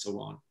 and so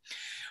on.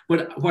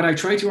 But what I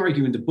try to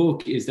argue in the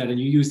book is that, and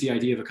you use the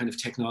idea of a kind of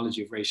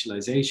technology of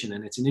racialization,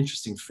 and it's an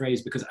interesting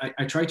phrase, because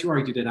I try to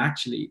argue that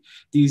actually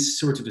these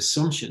sort of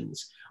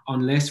assumptions,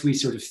 unless we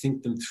sort of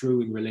think them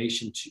through in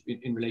relation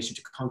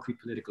to concrete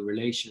political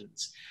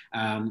relations,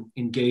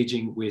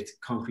 engaging with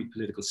concrete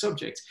political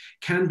subjects,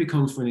 can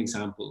become, for an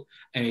example,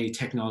 a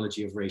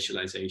technology of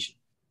racialization.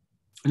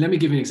 And let me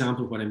give you an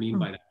example of what I mean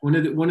by that.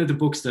 One of the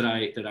books that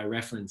I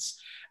reference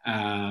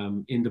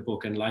in the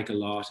book, and like a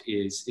lot,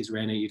 is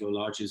Rene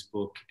Edo-Lodge's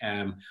book,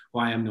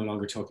 Why I'm No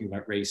Longer Talking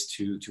About Race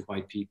to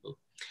White People.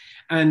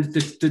 And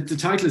the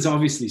title is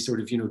obviously sort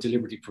of,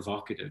 deliberately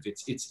provocative.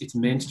 It's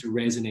meant to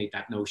resonate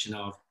that notion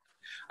of,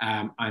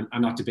 I'm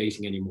not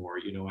debating anymore.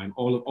 I'm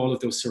all of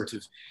those sort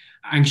of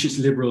anxious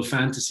liberal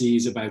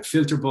fantasies about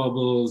filter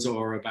bubbles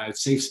or about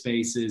safe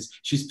spaces.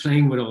 She's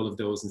playing with all of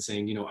those and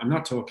saying, I'm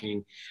not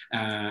talking,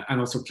 and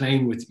also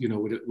playing with,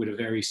 with a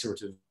very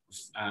sort of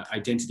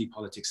identity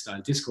politics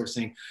style discourse,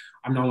 saying,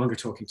 I'm no longer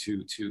talking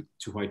to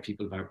white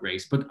people about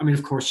race. But I mean,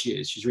 of course she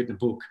is. She's written a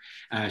book.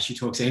 She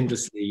talks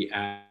endlessly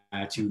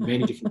to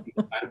many different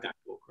people about that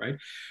book, right?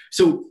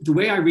 So the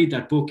way I read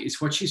that book is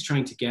what she's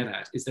trying to get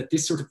at is that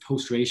this sort of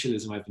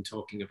post-racialism I've been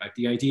talking about,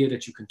 the idea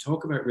that you can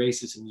talk about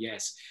racism,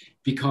 yes,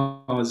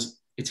 because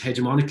it's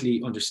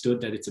hegemonically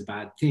understood that it's a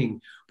bad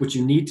thing, but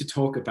you need to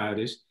talk about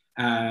it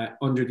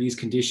under these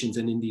conditions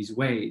and in these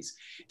ways,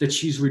 that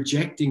she's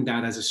rejecting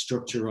that as a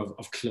structure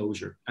of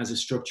closure, as a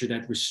structure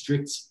that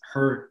restricts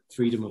her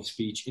freedom of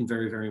speech in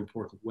very, very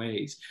important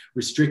ways,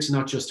 restricts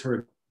not just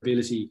her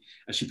ability,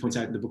 as she points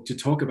out in the book, to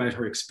talk about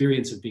her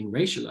experience of being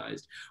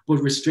racialized, but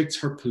restricts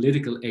her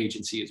political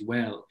agency as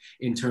well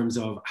in terms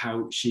of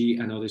how she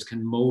and others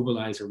can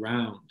mobilize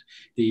around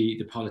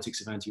the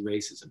politics of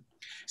anti-racism.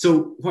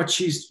 So what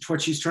she's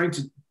trying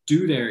to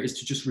do there is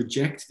to just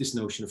reject this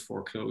notion of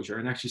foreclosure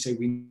and actually say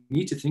we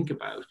need to think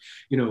about,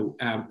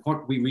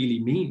 what we really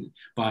mean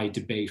by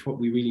debate, what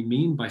we really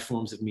mean by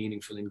forms of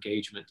meaningful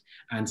engagement,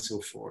 and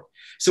so forth.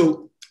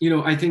 So,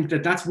 I think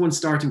that that's one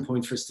starting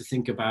point for us to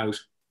think about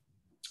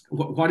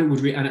what it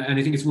would and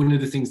I think it's one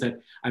of the things that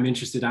I'm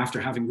interested,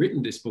 after having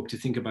written this book, to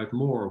think about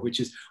more,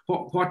 which is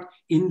what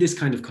in this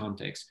kind of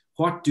context,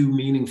 what do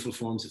meaningful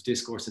forms of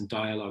discourse and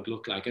dialogue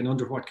look like, and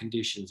under what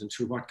conditions and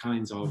through what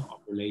kinds of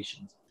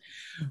relations.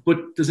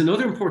 But there's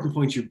another important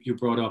point you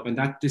brought up, and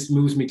that this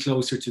moves me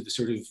closer to the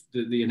sort of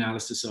the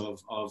analysis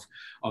of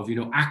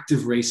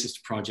active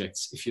racist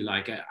projects, if you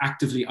like,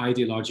 actively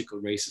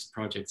ideological racist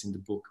projects in the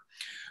book,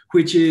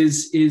 which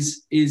is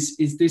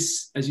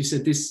this, as you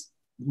said, this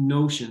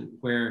notion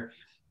where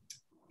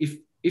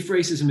if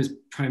racism is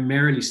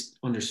primarily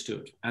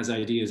understood as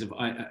ideas of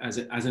as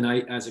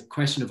a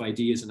question of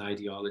ideas and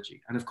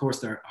ideology, and of course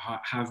there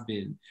have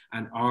been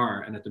and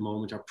are and at the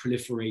moment are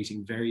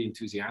proliferating very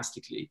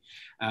enthusiastically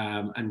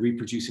and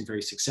reproducing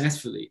very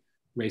successfully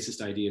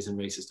racist ideas and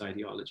racist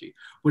ideology.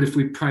 But if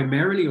we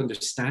primarily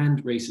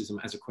understand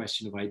racism as a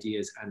question of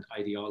ideas and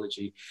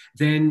ideology,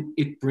 then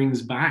it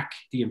brings back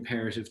the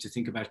imperative to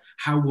think about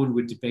how one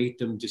would debate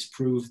them,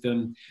 disprove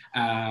them,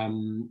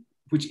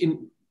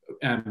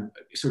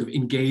 sort of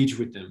engage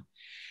with them.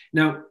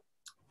 Now,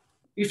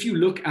 if you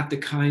look at the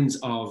kinds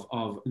of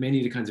many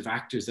of the kinds of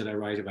actors that I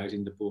write about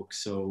in the book,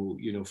 so,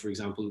 for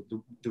example,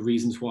 the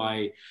reasons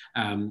why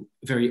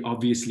very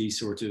obviously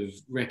sort of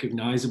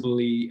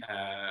recognizably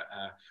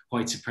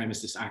white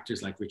supremacist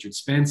actors like Richard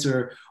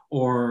Spencer,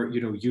 or,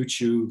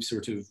 YouTube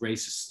sort of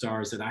racist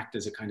stars that act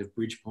as a kind of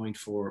bridge point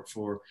for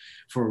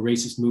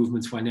racist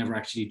movements while never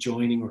actually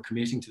joining or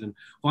committing to them,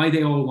 why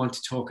they all want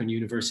to talk on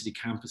university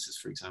campuses,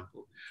 for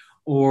example.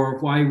 Or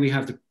why we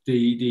have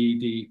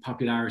the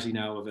popularity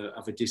now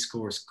of a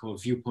discourse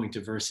called viewpoint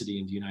diversity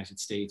in the United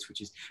States,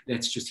 which is,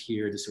 let's just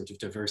hear the sort of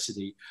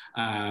diversity.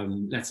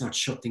 Let's not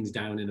shut things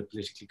down in a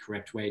politically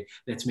correct way.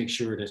 Let's make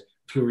sure that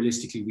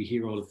pluralistically we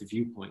hear all of the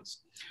viewpoints.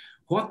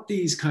 What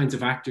these kinds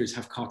of actors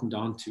have cottoned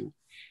on to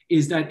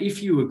is that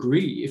if you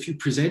agree, if you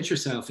present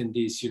yourself in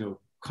these,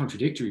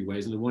 contradictory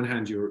ways. On the one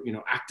hand, you're,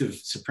 active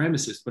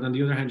supremacist, but on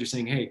the other hand, you're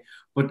saying, hey,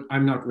 but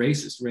I'm not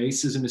racist.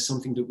 Racism is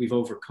something that we've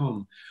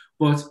overcome.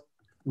 But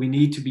we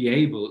need to be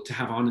able to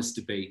have honest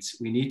debates.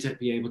 We need to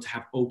be able to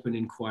have open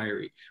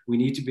inquiry. We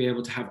need to be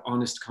able to have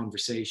honest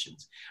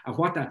conversations. And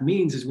what that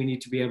means is we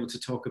need to be able to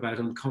talk about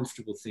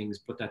uncomfortable things,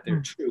 but that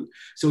they're true.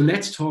 So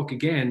let's talk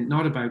again,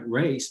 not about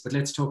race, but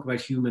let's talk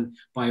about human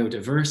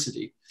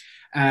biodiversity.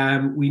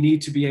 We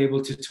need to be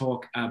able to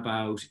talk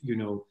about,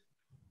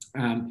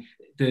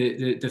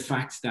 the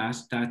fact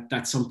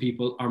that some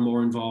people are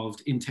more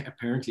involved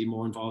apparently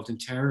more involved in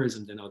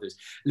terrorism than others.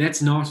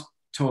 Let's not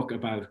talk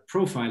about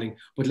profiling,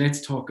 but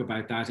let's talk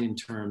about that in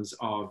terms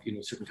of,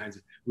 certain kinds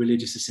of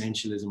religious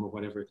essentialism or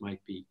whatever it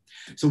might be.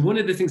 So one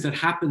of the things that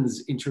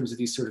happens in terms of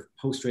these sort of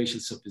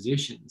post-racial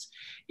suppositions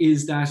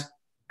is that,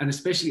 and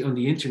especially on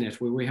the internet,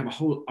 where we have a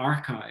whole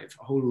archive,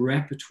 a whole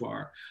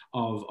repertoire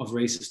of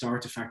racist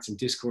artifacts and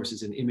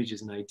discourses and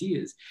images and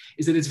ideas,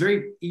 is that it's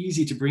very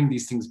easy to bring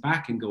these things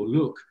back and go,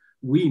 look,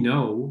 we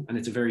know, and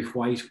it's a very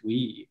white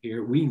we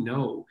here, we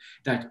know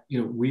that,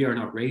 we are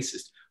not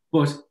racist,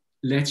 but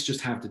let's just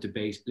have the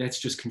debate.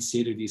 Let's just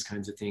consider these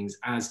kinds of things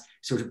as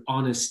sort of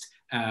honest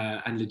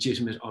and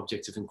legitimate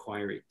objects of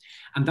inquiry.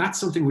 And that's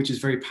something which is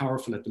very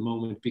powerful at the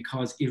moment,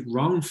 because it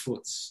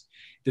wrongfoots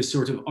the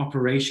sort of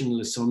operational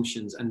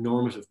assumptions and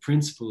normative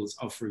principles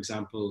of, for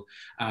example,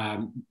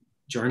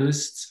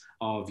 journalists,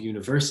 of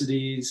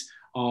universities,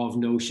 of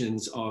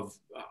notions of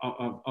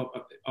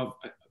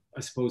I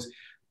suppose,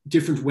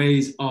 different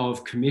ways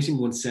of committing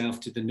oneself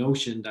to the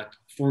notion that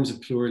forms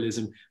of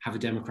pluralism have a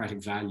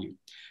democratic value.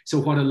 So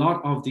what a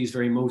lot of these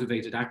very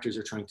motivated actors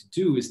are trying to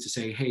do is to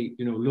say, hey,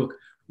 look,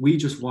 we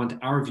just want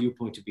our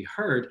viewpoint to be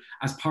heard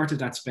as part of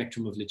that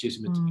spectrum of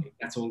legitimate debate.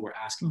 That's all we're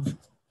asking for.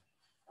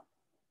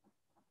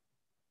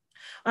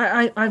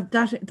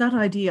 That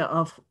idea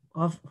of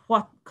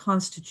what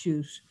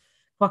constitutes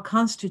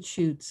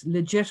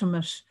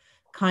legitimate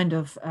kind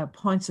of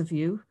points of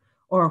view,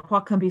 or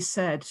what can be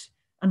said,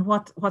 and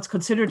what's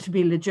considered to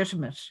be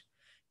legitimate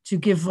to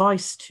give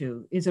voice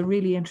to, is a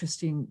really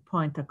interesting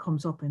point that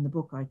comes up in the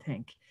book, I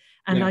think.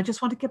 And yeah. I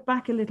just want to get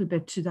back a little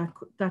bit to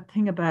that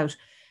thing about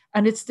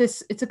And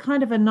it's a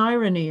kind of an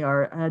irony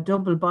or a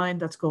double bind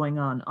that's going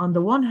on. On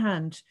the one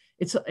hand,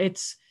 it's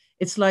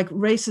like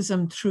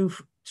racism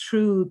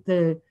through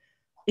the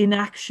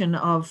inaction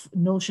of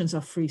notions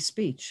of free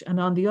speech. And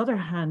on the other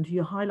hand,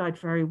 you highlight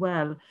very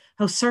well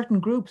how certain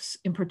groups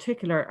in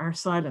particular are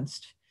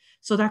silenced.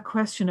 So that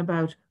question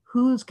about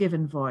who's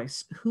given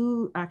voice,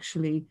 who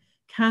actually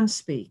can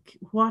speak,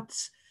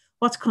 what's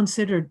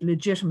considered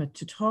legitimate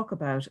to talk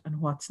about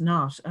and what's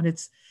not. And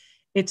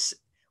it's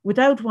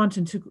without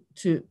wanting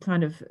to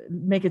kind of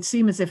make it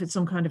seem as if it's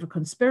some kind of a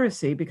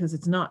conspiracy, because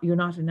it's not, you're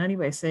not in any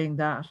way saying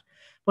that,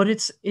 but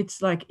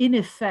it's like, in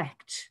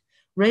effect,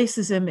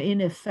 racism in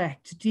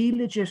effect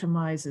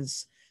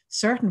delegitimizes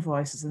certain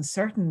voices and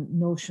certain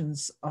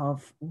notions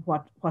of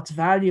what's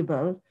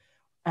valuable,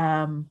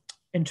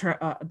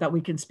 that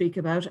we can speak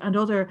about,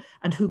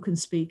 and who can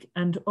speak,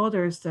 and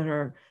others that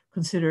are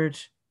considered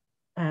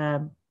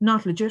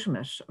not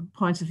legitimate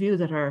points of view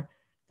that are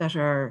that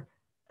are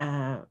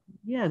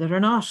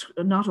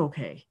not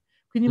okay.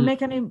 Can you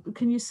make any?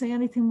 Can you say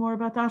anything more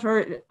about that,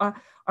 or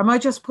am I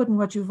just putting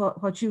what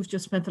you've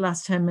just spent the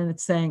last 10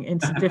 minutes saying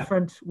into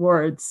different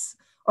words,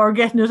 or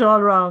getting it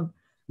all wrong?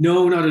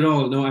 No, not at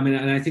all. No, I mean,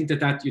 and I think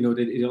that you know,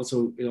 that it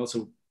also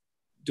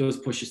does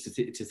push us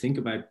to think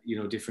about, you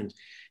know, different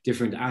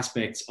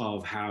aspects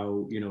of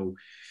how, you know,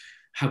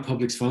 how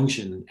publics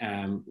function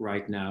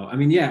right now. I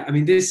mean, yeah, I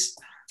mean, there's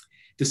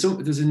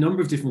a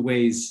number of different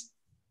ways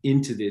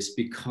into this,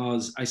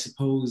 because I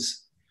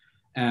suppose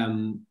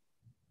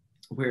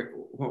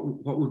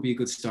what would be a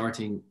good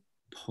starting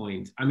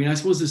point? I mean, I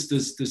suppose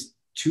there's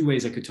two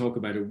ways I could talk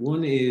about it.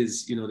 One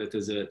is, you know, that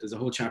there's a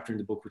whole chapter in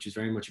the book which is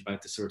very much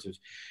about the sort of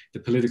the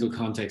political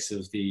context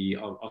of the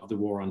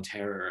war on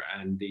terror,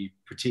 and the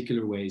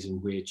particular ways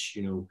in which,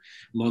 you know,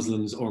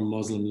 Muslims or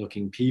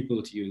Muslim-looking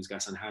people, to use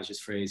Ghassan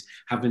Hajj's phrase,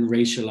 have been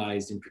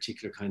racialized in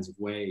particular kinds of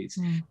ways,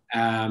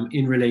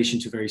 in relation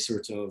to very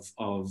sort of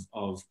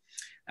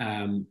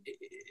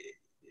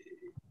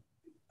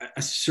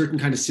a certain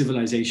kind of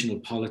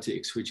civilizational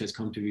politics, which has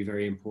come to be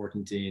very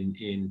important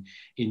in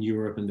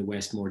Europe and the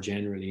West more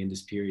generally in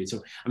this period.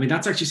 So, I mean,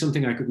 that's actually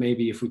something I could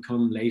maybe, if we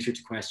come later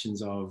to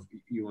questions of,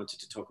 you wanted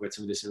to talk about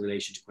some of this in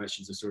relation to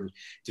questions of sort of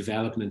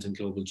development and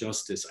global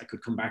justice, I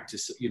could come back to,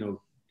 you know,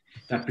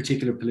 that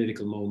particular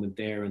political moment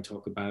there and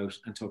talk about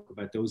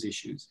those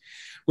issues.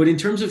 But in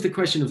terms of the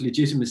question of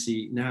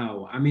legitimacy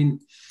now, I mean,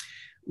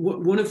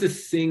 one of the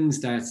things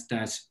that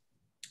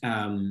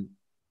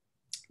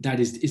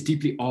is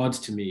deeply odd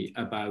to me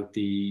about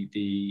the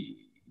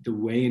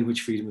way in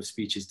which freedom of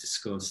speech is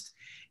discussed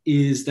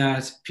is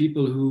that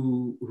people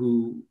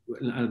who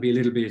I'll be a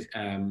little bit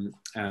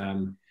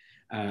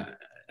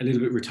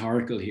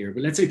rhetorical here,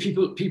 but let's say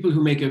people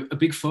who make a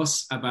big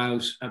fuss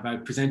about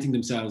presenting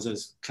themselves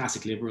as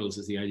classic liberals,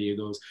 as the idea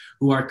goes,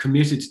 who are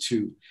committed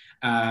to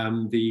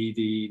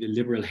the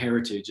liberal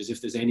heritage, as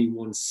if there's any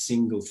one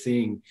single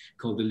thing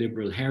called the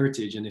liberal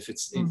heritage, and if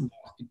it's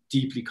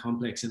deeply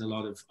complex in a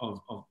lot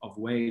of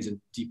ways and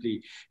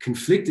deeply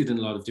conflicted in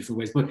a lot of different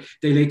ways, but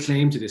they lay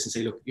claim to this and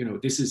say, look, you know,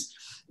 this is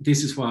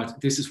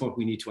what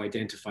we need to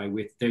identify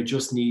with. There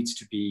just needs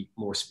to be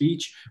more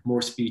speech.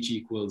 More speech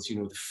equals, you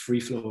know, the free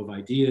flow of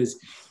ideas.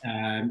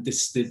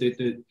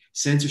 The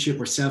censorship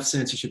or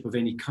self-censorship of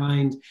any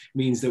kind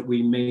means that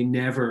we may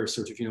never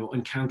sort of, you know,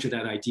 encounter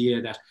that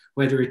idea that,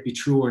 whether it be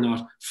true or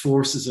not,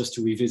 forces us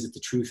to revisit the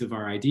truth of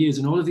our ideas,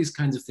 and all of these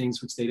kinds of things,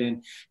 which they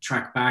then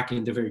track back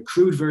in the very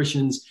crude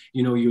versions.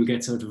 You know, you'll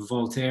get sort of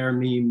Voltaire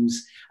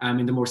memes.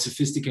 In the more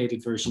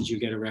sophisticated versions, you'll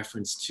get a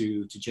reference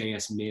to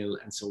J.S. Mill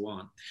and so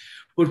on.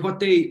 But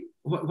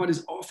what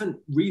is often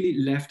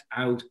really left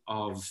out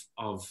of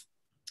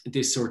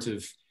this sort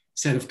of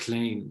set of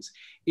claims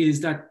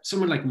is that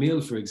someone like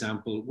Mill, for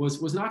example,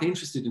 was not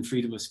interested in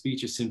freedom of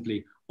speech as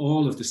simply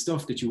all of the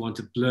stuff that you want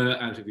to blur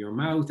out of your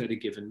mouth at a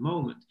given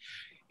moment.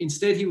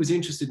 Instead, he was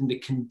interested in the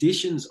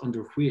conditions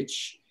under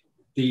which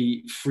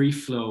the free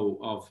flow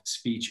of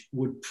speech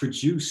would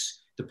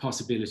produce the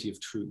possibility of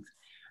truth.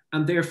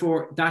 And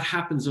therefore, that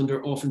happens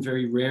under often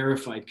very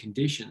rarefied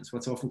conditions,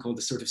 what's often called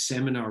the sort of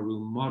seminar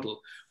room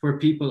model, where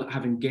people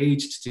have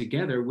engaged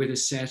together with a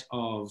set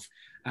of,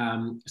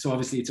 so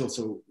obviously it's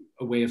also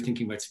a way of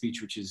thinking about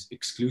speech which is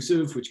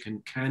exclusive, which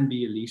can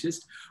be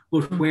elitist,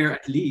 but where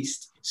at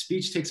least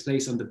speech takes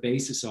place on the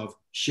basis of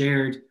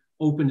shared,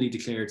 openly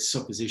declared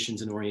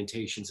suppositions and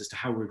orientations as to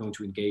how we're going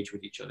to engage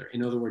with each other.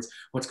 In other words,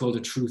 what's called a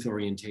truth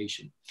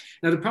orientation.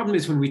 Now, the problem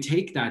is when we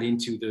take that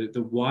into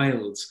the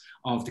wilds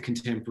of the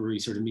contemporary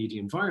sort of media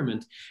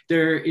environment,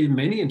 there are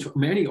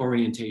many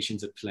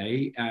orientations at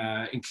play,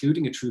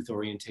 including a truth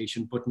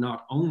orientation, but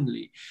not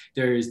only.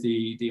 There is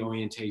the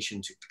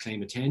orientation to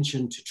claim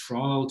attention, to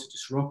trawl, to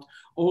disrupt,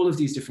 all of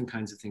these different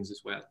kinds of things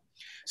as well.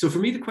 So for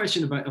me, the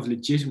question of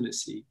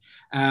legitimacy,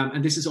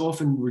 and this is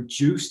often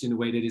reduced in a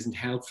way that isn't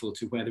helpful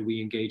to whether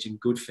we engage in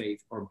good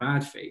faith or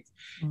bad faith.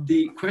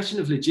 The question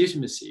of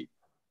legitimacy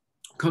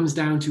comes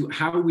down to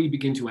how we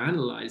begin to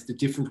analyze the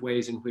different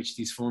ways in which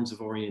these forms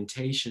of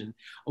orientation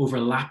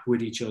overlap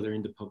with each other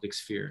in the public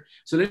sphere.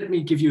 So let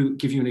me give you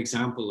an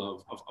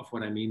example of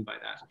what I mean by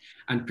that,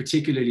 and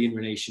particularly in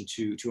relation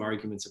to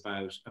arguments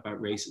about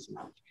racism.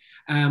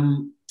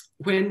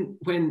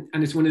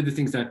 And it's one of the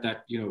things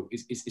that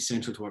is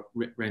central to what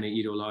Rene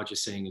Ido Lodge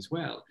is saying as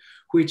well,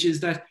 which is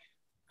that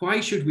why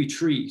should we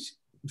treat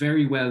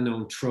very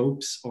well-known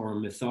tropes or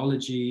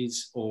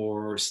mythologies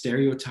or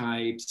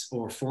stereotypes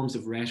or forms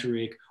of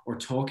rhetoric or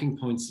talking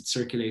points that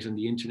circulate on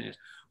the internet,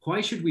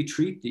 why should we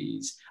treat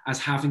these as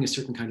having a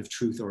certain kind of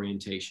truth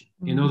orientation?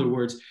 Mm-hmm. In other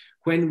words,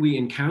 when we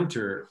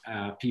encounter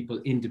people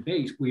in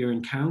debate, we are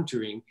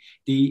encountering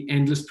the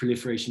endless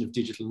proliferation of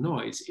digital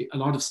noise. A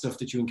lot of stuff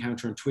that you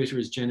encounter on Twitter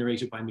is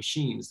generated by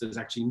machines. There's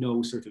actually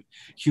no sort of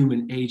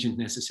human agent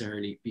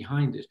necessarily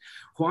behind it.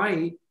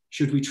 Why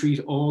should we treat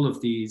all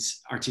of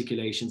these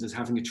articulations as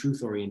having a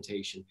truth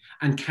orientation?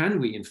 And can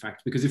we, in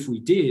fact, because if we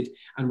did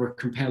and were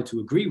compelled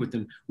to agree with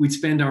them, we'd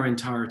spend our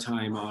entire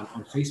time on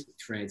Facebook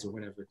threads or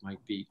whatever it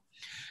might be.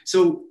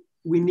 So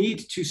we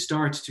need to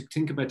start to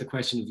think about the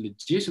question of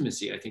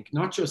legitimacy, I think,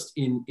 not just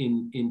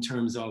in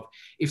terms of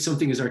if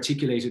something is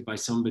articulated by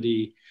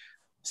somebody,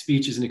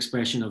 speech is an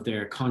expression of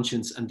their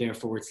conscience and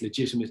therefore it's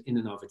legitimate in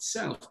and of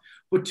itself,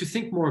 but to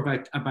think more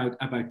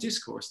about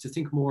discourse, to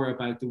think more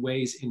about the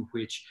ways in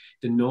which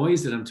the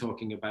noise that I'm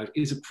talking about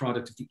is a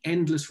product of the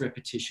endless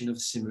repetition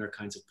of similar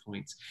kinds of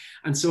points.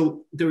 And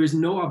so there is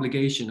no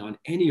obligation on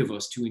any of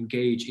us to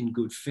engage in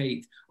good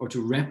faith or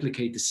to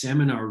replicate the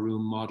seminar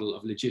room model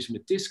of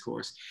legitimate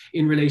discourse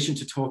in relation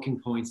to talking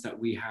points that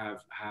we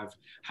have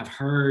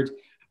heard,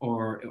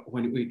 or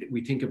when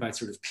we think about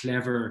sort of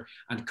clever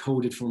and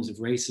coded forms of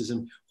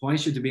racism, why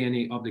should there be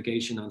any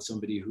obligation on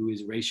somebody who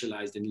is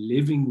racialized and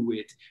living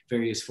with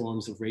various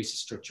forms of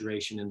racist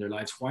structuration in their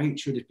lives? Why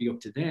should it be up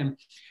to them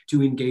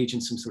to engage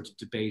in some sort of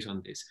debate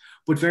on this?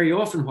 But very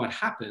often what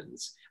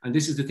happens, and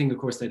this is the thing, of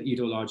course, that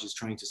Ido Lodge is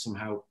trying to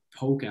somehow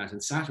poke at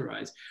and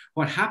satirize,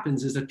 what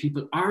happens is that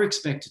people are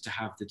expected to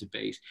have the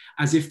debate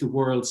as if the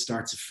world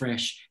starts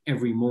afresh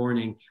every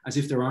morning, as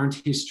if there aren't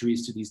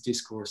histories to these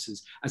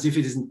discourses, as if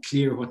it isn't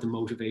clear what the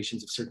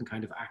motivations of certain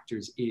kind of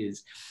actors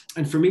is.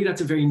 And for me, that's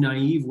a very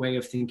naive way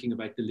of thinking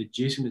about the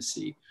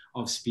legitimacy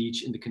of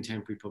speech in the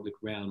contemporary public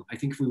realm. I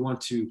think if we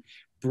want to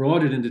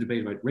broaden the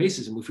debate about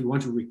racism, if we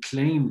want to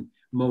reclaim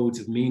modes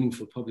of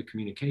meaningful public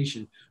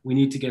communication, we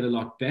need to get a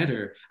lot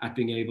better at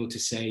being able to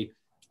say,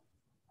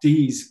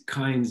 these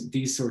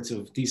sorts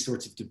of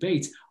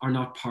debates are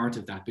not part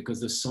of that, because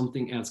there's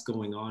something else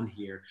going on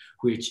here,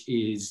 which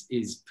is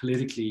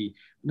politically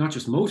not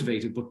just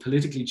motivated, but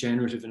politically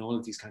generative in all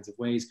of these kinds of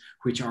ways,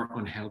 which are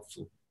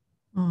unhelpful.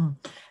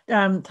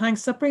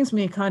 Thanks. That brings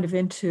me kind of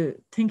into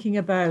thinking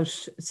about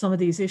some of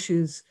these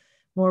issues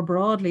more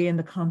broadly in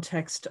the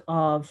context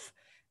of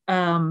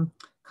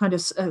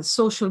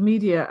social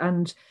media,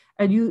 and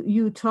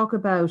you talk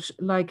about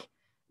like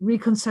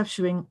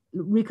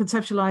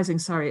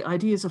reconceptualizing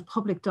ideas of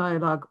public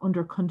dialogue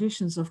under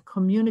conditions of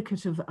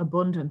communicative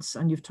abundance.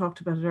 And you've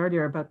talked about it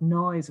earlier about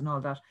noise and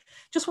all that.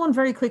 Just one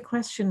very quick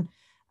question.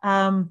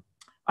 I'll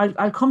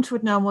come to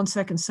it now in 1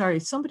 second. Sorry,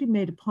 somebody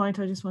made a point.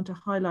 I just want to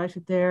highlight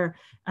it there.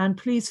 And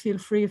please feel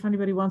free, if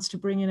anybody wants to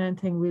bring in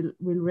anything, we'll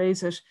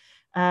raise it.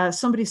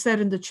 Somebody said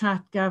in the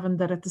chat, Gavin,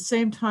 that at the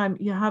same time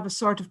you have a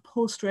sort of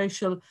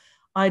post-racial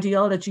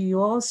ideology,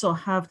 you also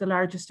have the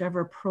largest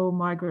ever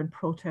pro-migrant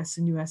protests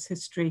in US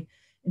history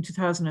in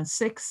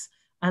 2006.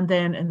 And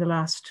then in the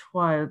last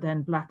while,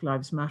 then Black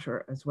Lives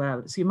Matter as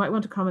well. So you might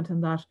want to comment on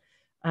that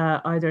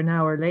either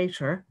now or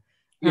later.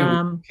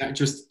 Yeah,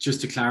 just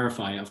to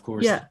clarify, of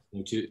course, yeah.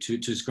 To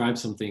describe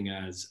something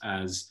as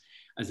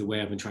the way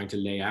I've been trying to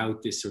lay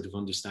out this sort of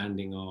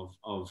understanding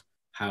of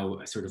how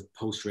a sort of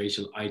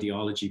post-racial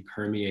ideology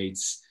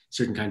permeates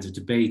certain kinds of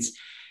debates.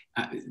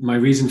 My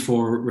reason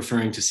for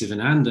referring to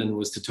Sivanandan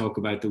was to talk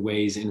about the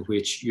ways in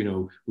which,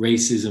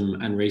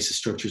 racism and racist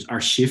structures are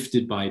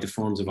shifted by the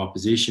forms of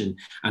opposition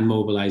and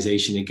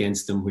mobilization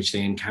against them which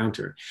they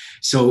encounter.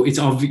 So it's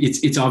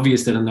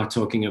obvious that I'm not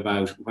talking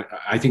about,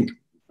 I think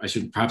I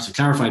should perhaps have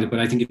clarified it, but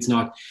I think it's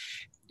not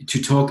to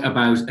talk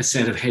about a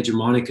set of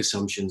hegemonic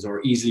assumptions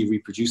or easily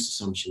reproduced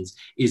assumptions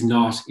is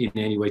not in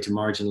any way to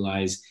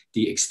marginalize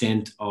the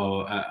extent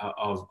of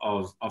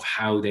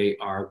how they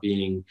are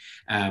being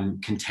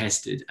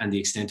contested and the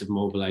extent of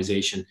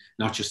mobilization,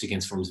 not just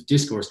against forms of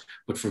discourse,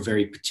 but for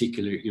very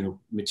particular,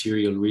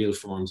 material, real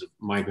forms of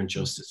migrant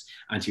justice,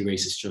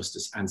 anti-racist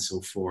justice, and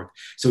so forth.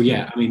 So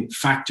yeah, I mean,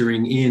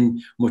 factoring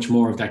in much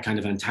more of that kind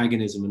of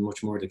antagonism and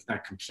much more of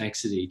that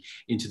complexity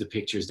into the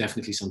picture is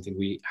definitely something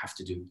we have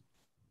to do.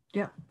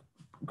 Yeah,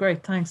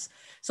 great, thanks.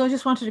 So I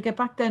just wanted to get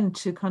back then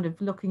to kind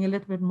of looking a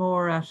little bit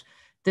more at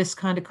this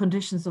kind of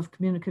conditions of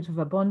communicative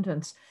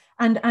abundance.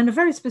 And a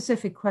very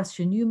specific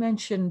question. You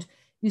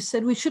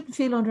said we shouldn't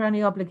feel under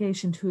any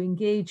obligation to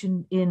engage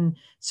in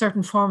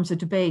certain forms of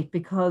debate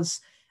because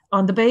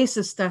on the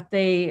basis that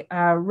they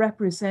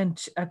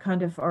represent a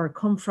kind of, or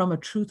come from a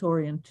truth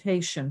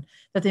orientation,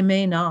 that they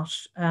may not,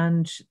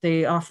 and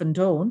they often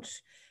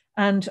don't.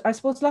 And I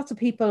suppose lots of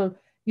people,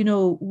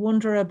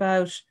 wonder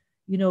about,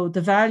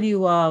 the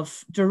value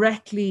of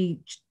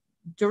directly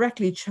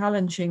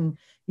challenging,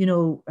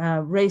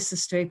 racist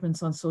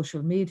statements on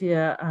social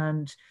media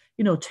and,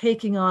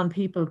 taking on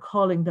people,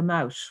 calling them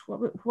out.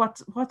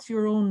 What's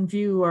your own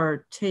view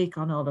or take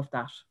on all of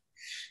that?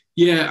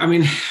 Yeah, I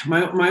mean,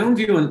 my own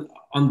view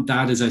on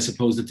that is, I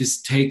suppose, that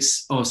this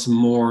takes us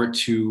more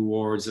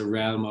towards a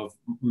realm of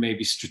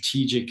maybe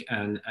strategic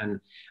and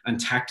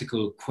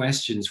tactical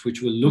questions,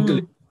 which will look a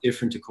little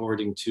different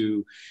according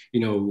to,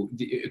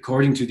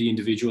 according to the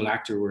individual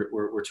actor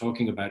we're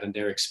talking about and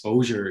their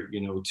exposure,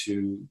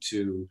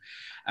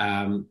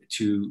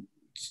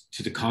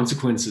 to the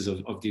consequences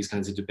of these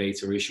kinds of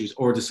debates or issues,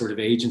 or the sort of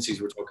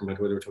agencies we're talking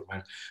about, whether we're talking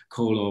about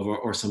Kolov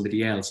or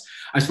somebody else.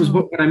 I suppose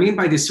what I mean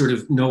by this sort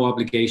of no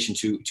obligation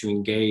to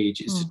engage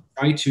is to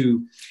try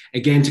to,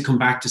 again, to come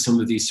back to some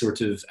of these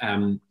sort of,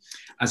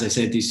 as I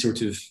said, these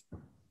sort of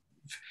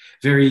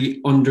very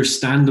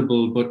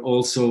understandable, but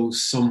also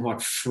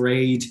somewhat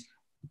frayed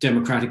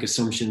democratic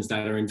assumptions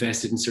that are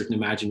invested in certain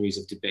imaginaries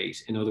of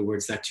debate. In other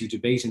words, that to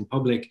debate in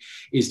public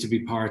is to be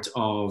part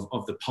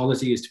of the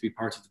polity, is to be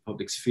part of the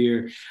public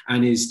sphere,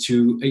 and is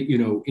to,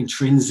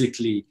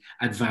 intrinsically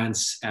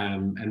advance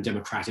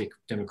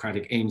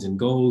democratic aims and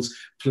goals,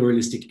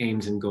 pluralistic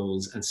aims and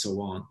goals, and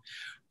so on.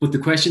 But the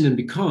question then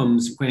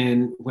becomes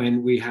when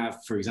we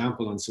have, for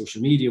example, on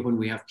social media, when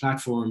we have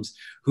platforms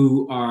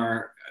who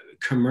are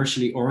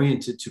commercially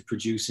oriented to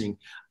producing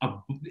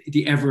an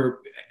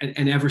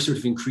ever sort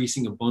of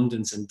increasing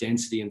abundance and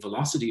density and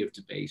velocity of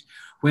debate,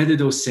 whether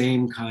those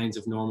same kinds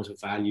of normative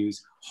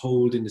values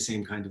hold in the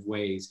same kind of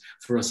ways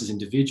for us as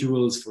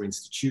individuals, for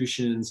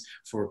institutions,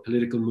 for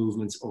political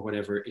movements, or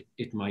whatever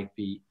it might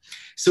be.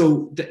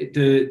 So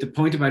the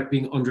point about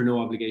being under no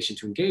obligation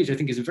to engage, I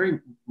think, is a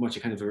very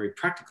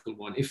practical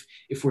one.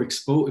 If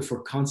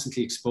we're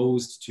constantly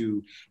exposed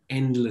to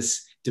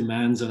endless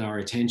demands on our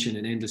attention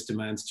and endless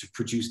demands to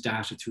produce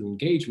data through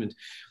engagement,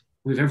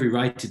 we have every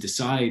right to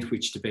decide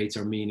which debates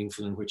are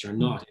meaningful and which are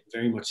not, in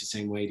very much the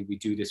same way that we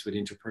do this with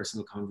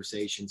interpersonal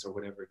conversations or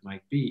whatever it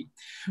might be.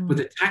 But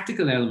the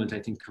tactical element, I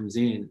think, comes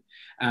in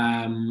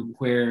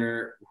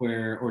or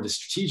the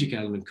strategic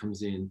element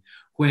comes in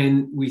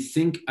when we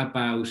think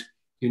about,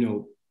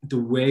 the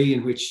way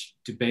in which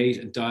debate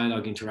and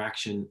dialogue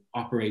interaction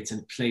operates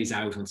and plays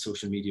out on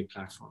social media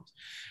platforms.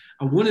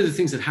 And one of the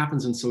things that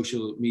happens on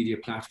social media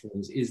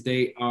platforms is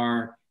they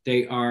are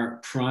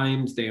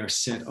primed, they are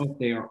set up,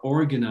 they are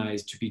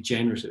organized to be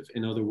generative.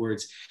 In other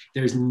words,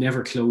 there's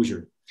never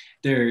closure.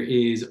 There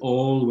is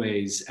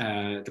always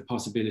the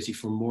possibility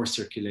for more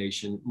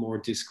circulation, more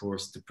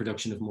discourse, the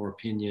production of more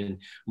opinion,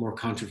 more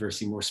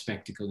controversy, more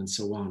spectacle, and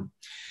so on.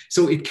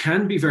 So it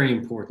can be very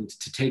important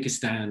to take a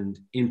stand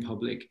in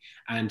public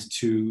and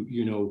to,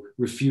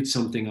 refute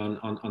something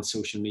on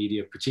social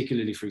media,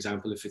 particularly, for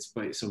example, if it's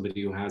by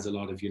somebody who has a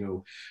lot of,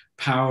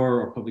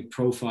 power or public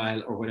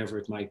profile or whatever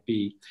it might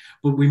be.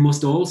 But we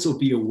must also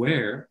be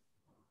aware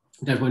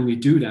that when we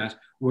do that,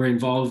 we're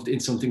involved in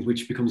something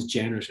which becomes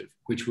generative,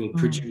 which will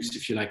produce,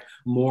 if you like,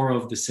 more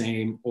of the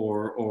same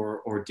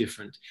or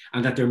different,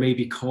 and that there may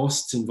be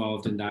costs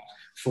involved in that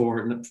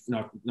for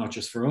not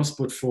just for us,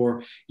 but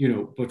for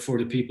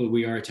the people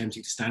we are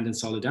attempting to stand in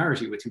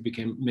solidarity with, who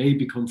may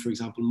become, for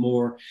example,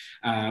 more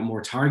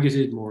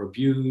targeted, more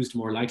abused,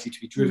 more likely to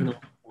be driven off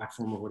the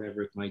platform or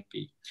whatever it might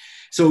be.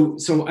 So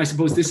I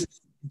suppose this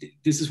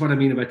is what I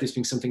mean about this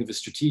being something of a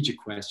strategic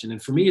question.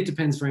 And for me, it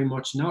depends very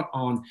much not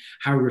on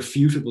how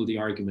refutable the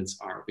arguments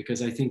are,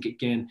 because I think,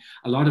 again,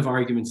 a lot of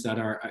arguments that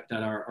are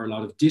a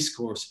lot of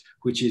discourse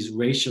which is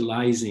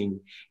racializing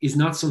is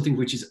not something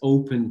which is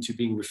open to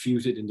being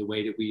refuted in the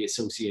way that we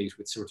associate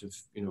with sort of,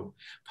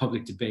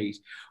 public debate.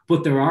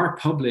 But there are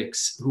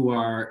publics who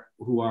are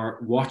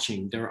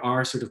watching. There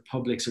are sort of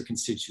publics or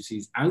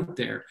constituencies out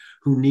there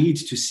who need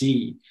to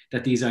see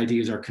that these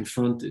ideas are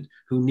confronted,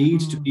 who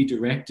need to be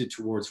directed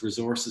towards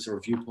resources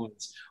or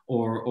viewpoints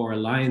or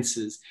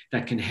alliances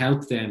that can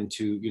help them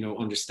to,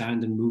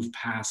 understand and move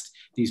past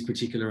these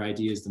particular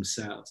ideas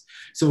themselves.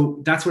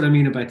 So that's what I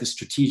mean about the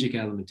strategic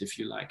element, if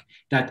you like,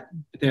 that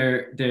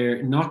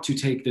they're not to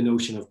take the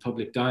notion of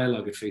public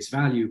dialogue at face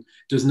value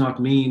does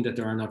not mean that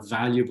there are not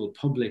valuable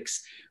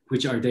publics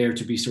which are there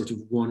to be sort of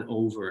won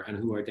over and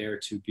who are there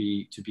to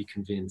be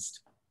convinced.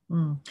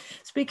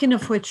 Speaking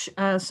of which,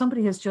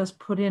 somebody has just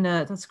put in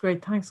that's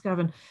great, thanks,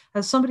 Gavin.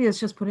 Somebody has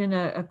just put in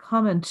a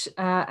comment,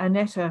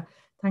 Annetta,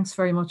 thanks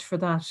very much for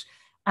that.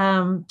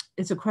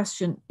 It's a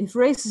question: if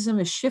racism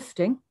is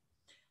shifting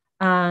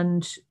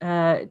and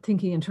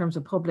thinking in terms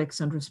of publics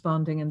and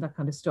responding and that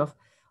kind of stuff,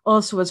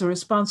 also as a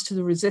response to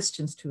the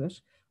resistance to it,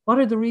 what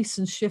are the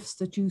recent shifts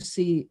that you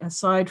see,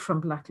 aside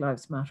from Black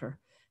Lives Matter,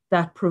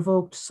 that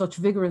provoked such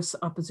vigorous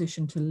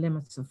opposition to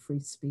limits of free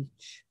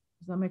speech?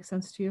 Does that make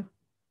sense to you?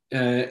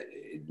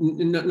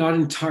 Not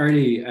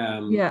entirely.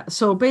 Yeah,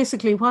 so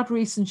basically, what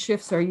recent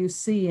shifts are you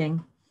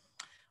seeing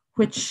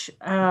which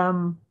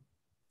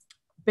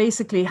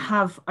basically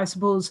have, I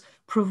suppose,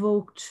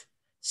 provoked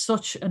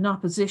such an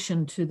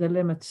opposition to the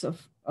limits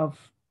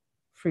of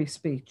free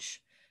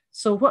speech?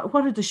 So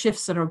what are the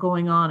shifts that are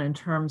going on in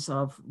terms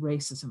of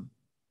racism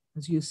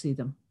as you see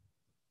them?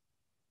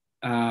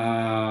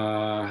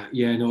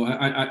 Yeah, no,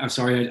 I'm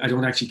sorry, I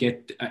don't actually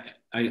get,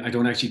 I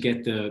don't actually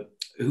get the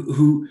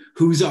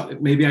who's up.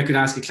 Maybe I could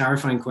ask a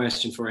clarifying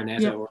question for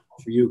Annetta Yeah, or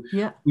for you.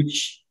 yeah.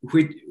 Which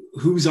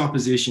whose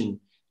opposition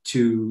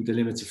to the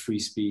limits of free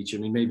speech? I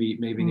mean, maybe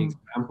an Mm.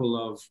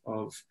 example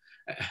of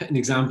an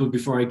example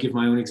before I give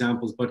my own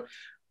examples, but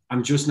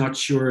I'm just not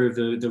sure of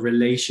the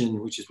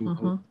relation which has been posed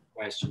Hmm. to the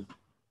question.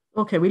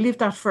 Okay, we leave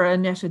that for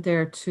Annetta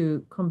there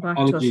to come back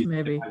to us Apologies.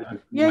 maybe. I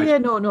Yeah, might. yeah,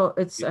 no, no,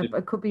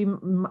 it could be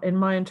in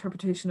my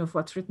interpretation of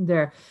what's written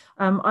there.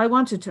 I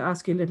wanted to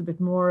ask you a little bit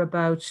more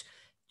about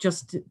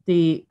just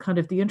the kind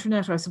of the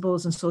internet, I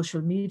suppose, and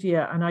social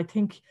media. And I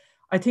think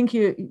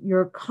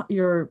your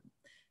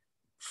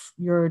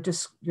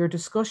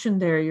discussion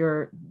there,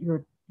 your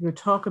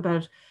talk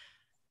about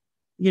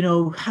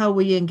how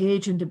we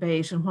engage in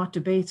debate and what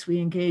debates we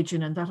engage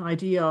in, and that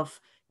idea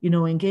of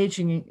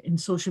engaging in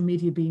social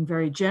media being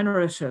very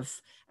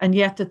generative, and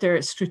yet that there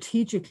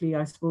strategically,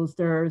 I suppose,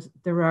 there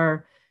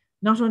are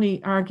not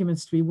only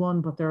arguments to be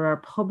won, but there are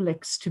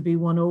publics to be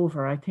won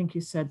over. I think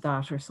you said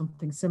that or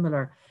something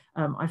similar.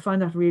 I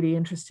find that really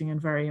interesting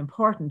and very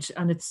important,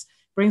 and it's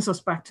brings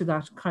us back to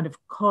that kind of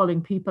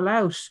calling people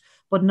out,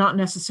 but not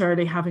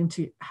necessarily having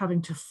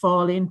to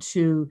fall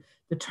into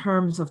the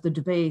terms of the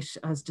debate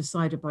as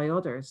decided by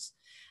others.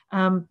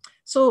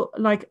 So,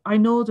 like, I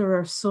know there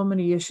are so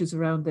many issues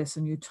around this,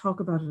 and you talk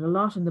about it a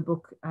lot in the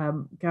book,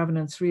 Gavin,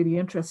 and it's really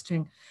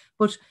interesting.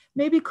 But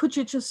maybe could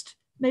you just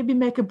maybe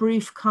make a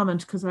brief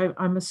comment, because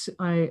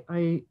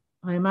I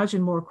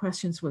imagine more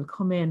questions will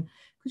come in.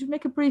 Could you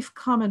make a brief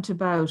comment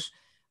about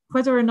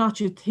whether or not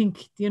you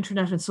think the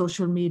internet and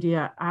social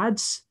media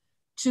adds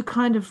to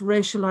kind of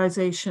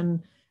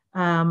racialization,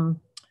 um,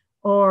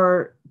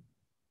 or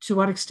to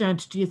what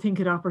extent do you think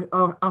it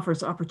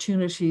offers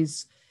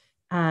opportunities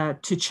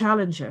to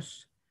challenge it,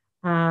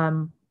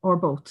 or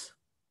both?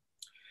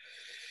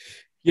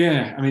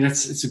 Yeah, I mean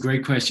it's a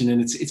great question,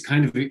 and it's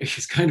kind of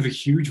it's kind of a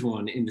huge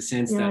one in the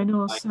sense Yeah, that I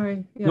know. like, Sorry.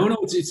 no, Yeah. no,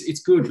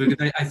 it's good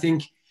because I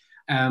think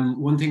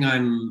one thing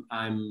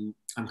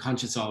I'm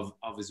conscious of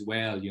as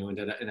well,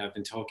 and I've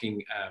been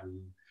talking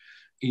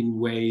in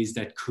ways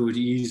that could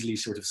easily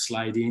sort of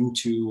slide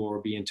into or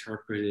be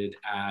interpreted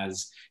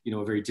as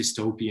a very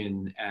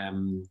dystopian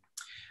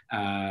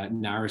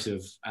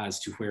narrative as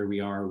to where we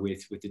are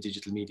with the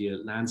digital media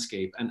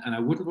landscape, and I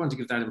wouldn't want to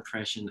give that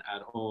impression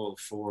at all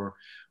for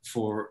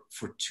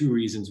two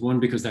reasons. One,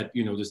 because that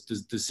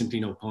there's simply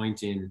no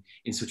point in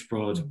such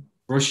broad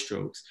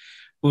brushstrokes,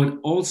 but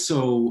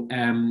also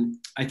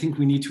I think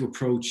we need to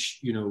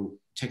approach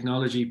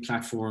technology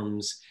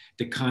platforms,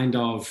 the kind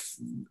of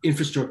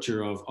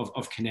infrastructure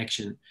of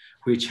connection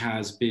which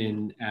has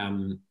been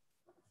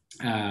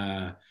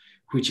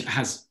which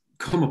has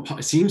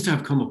seems to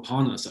have come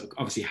upon us.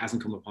 Obviously, it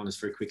hasn't come upon us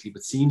very quickly,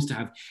 but seems to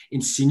have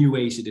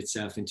insinuated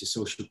itself into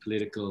social,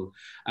 political,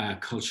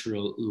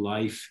 cultural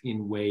life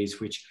in ways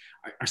which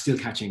are still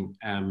catching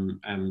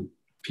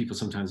people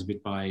sometimes a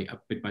bit by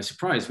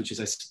surprise, which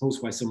is, I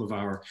suppose, why some of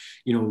our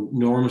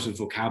normative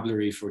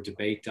vocabulary for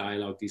debate,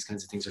 dialogue, these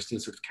kinds of things are still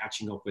sort of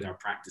catching up with our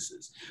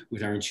practices,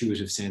 with our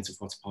intuitive sense of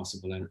what's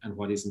possible and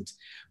what isn't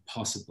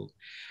possible.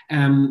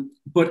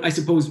 But I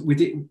suppose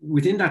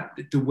within that,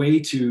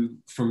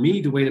 for me,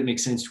 the way that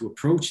makes sense to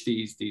approach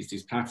these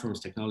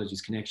platforms,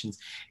 technologies, connections,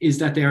 is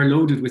that they are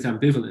loaded with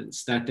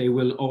ambivalence, that they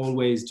will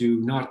always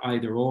do not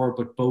either or,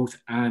 but both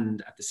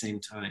and at the same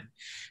time.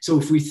 So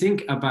if we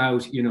think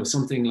about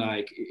something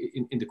like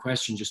in the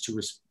question, just to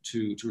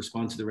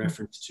respond to the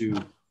reference to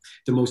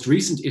the most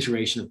recent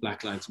iteration of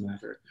Black Lives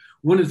Matter,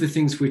 one of the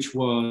things which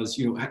was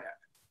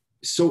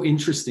so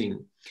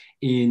interesting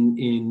in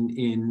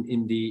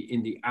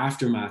the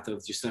aftermath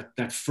of just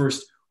that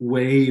first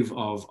wave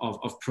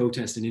of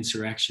protest and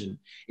insurrection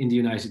in the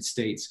United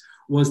States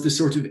was the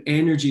sort of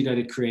energy that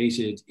it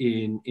created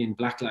in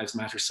Black Lives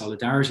Matter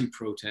solidarity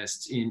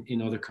protests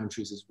in other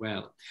countries as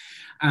well.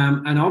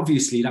 And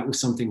obviously that was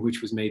something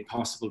which was made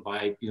possible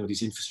by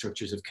these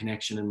infrastructures of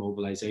connection and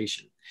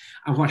mobilization.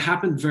 And what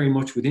happened very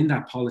much within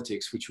that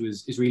politics, which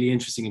is really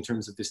interesting in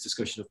terms of this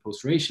discussion of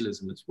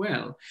post-racialism as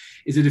well,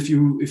 is that if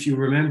you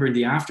remember in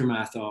the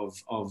aftermath of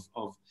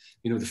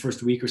the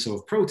first week or so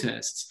of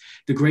protests,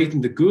 the great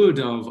and the good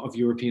of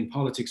European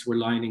politics were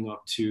lining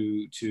up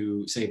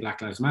to say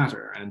Black Lives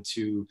Matter and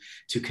to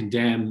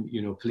condemn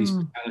police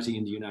brutality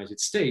in the United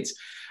States,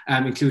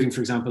 including, for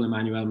example,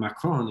 Emmanuel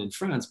Macron in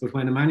France. But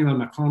when Emmanuel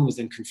Macron was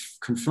then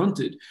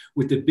confronted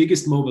with the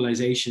biggest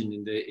mobilization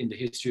in the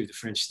history of the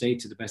French state,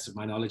 to the best of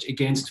my knowledge,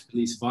 against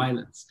police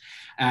violence,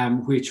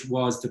 which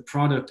was the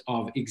product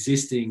of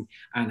existing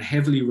and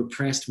heavily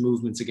repressed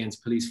movements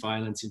against police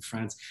violence in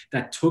France,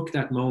 that took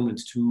that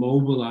moment to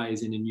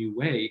mobilize in a new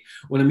way.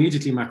 Well,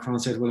 immediately Macron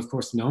said, well, of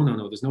course, no,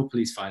 there's no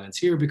police violence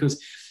here,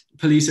 because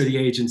police are the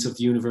agents of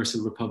the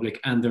universal republic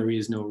and there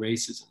is no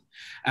racism.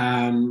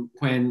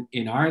 When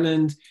in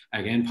Ireland,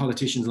 again,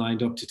 politicians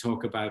lined up to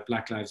talk about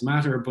Black Lives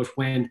Matter, but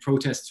when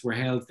protests were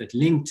held that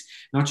linked,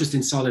 not just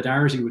in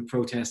solidarity with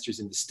protesters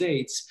in the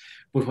States,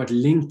 but what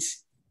linked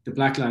the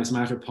Black Lives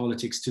Matter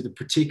politics to the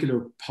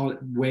particular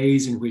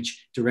ways in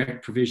which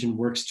direct provision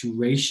works to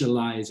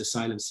racialize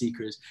asylum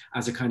seekers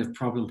as a kind of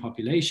problem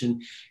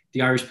population,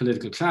 the Irish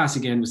political class,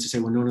 again, was to say,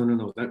 well,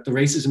 no, the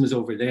racism is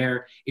over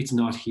there, it's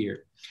not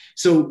here.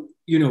 So,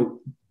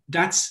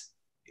 that's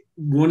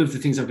one of the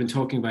things I've been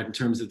talking about in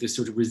terms of this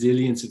sort of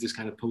resilience of this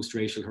kind of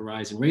post-racial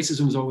horizon.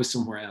 Racism is always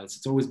somewhere else.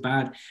 It's always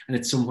bad and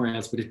it's somewhere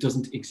else, but it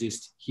doesn't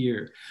exist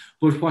here.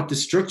 But what the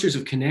structures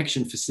of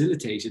connection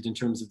facilitated in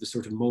terms of the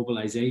sort of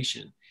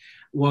mobilization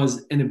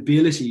was an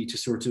ability to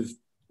sort of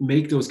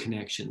make those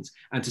connections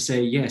and to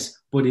say, yes,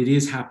 but it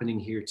is happening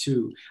here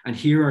too. And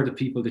here are the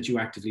people that you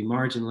actively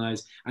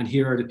marginalize, and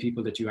here are the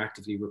people that you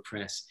actively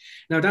repress.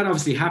 Now, that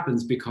obviously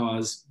happens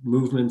because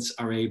movements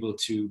are able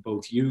to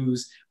both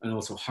use and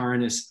also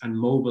harness and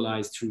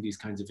mobilize through these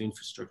kinds of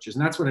infrastructures.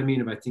 And that's what I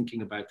mean about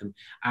thinking about them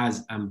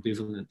as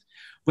ambivalent.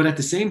 But at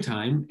the same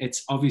time,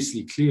 it's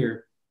obviously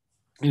clear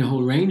in a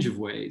whole range of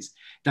ways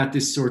that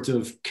this sort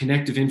of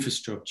connective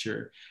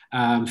infrastructure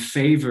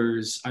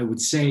favors, I would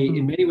say,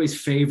 in many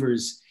ways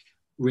favors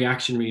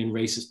reactionary and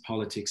racist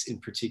politics in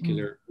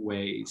particular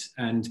ways.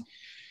 And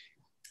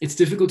it's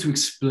difficult to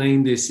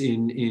explain this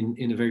in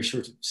a very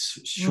short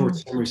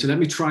summary. So let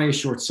me try a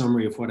short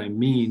summary of what I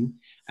mean,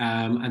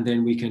 and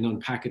then we can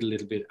unpack it a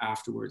little bit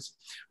afterwards.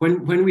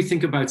 When we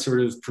think about sort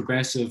of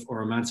progressive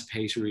or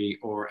emancipatory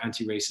or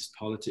anti-racist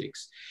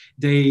politics,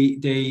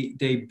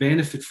 they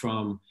benefit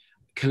from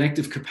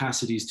collective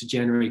capacities to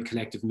generate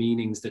collective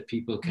meanings that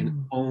people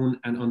can own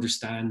and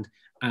understand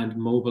and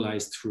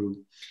mobilize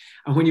through.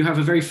 And when you have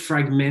a very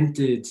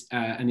fragmented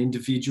and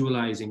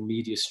individualizing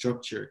media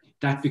structure,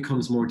 that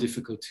becomes more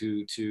difficult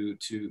to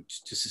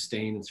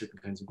sustain in certain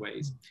kinds of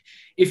ways.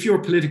 If your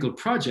political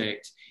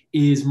project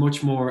is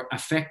much more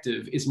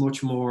effective, is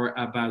much more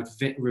about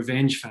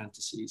revenge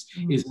fantasies,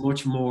 is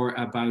much more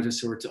about a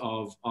sort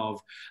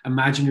of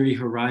imaginary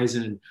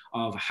horizon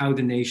of how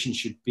the nation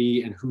should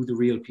be and who the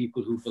real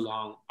people who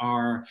belong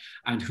are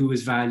and who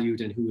is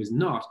valued and who is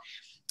not,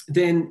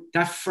 then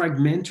that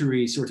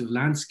fragmentary sort of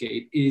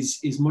landscape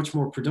is much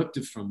more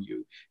productive from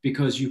you,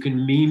 because you can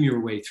meme your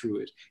way through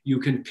it. You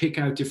can pick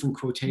out different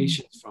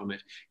quotations from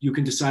it. You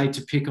can decide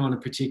to pick on a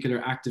particular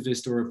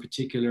activist or a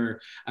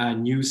particular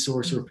news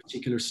source or a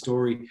particular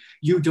story.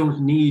 You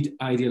don't need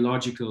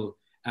ideological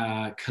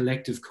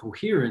collective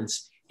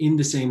coherence in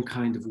the same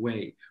kind of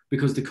way,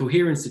 because the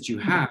coherence that you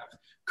have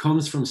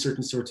comes from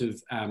certain sort of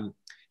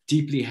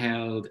deeply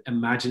held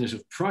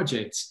imaginative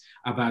projects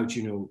about,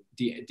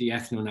 the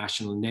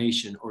ethno-national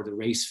nation or the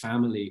race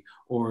family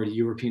or the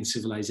European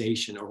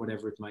civilization or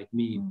whatever it might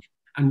mean.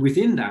 And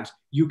within that,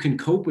 you can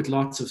cope with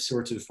lots of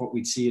sort of what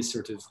we'd see as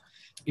sort of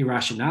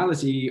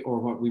irrationality or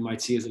what we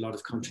might see as a lot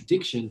of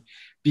contradiction,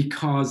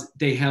 because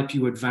they help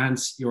you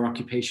advance your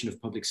occupation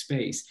of public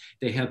space.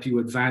 They help you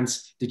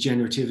advance the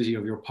generativity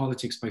of your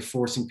politics by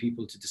forcing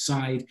people to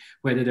decide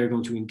whether they're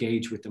going to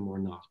engage with them or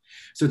not.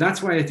 So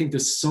that's why I think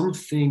there's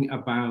something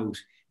about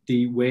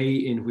the way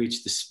in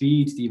which the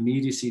speed, the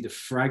immediacy, the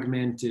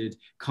fragmented,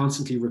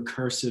 constantly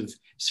recursive,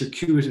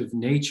 circuitous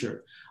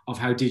nature of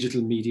how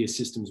digital media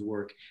systems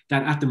work,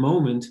 that at the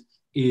moment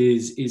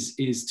is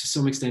to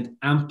some extent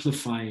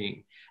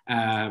amplifying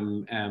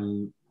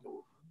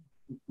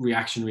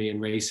reactionary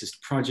and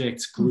racist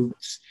projects,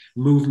 groups,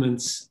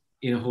 movements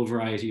in a whole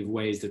variety of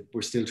ways that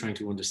we're still trying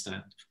to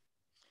understand.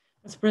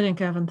 That's brilliant,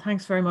 Gavin.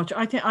 Thanks very much.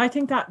 I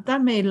think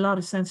that made a lot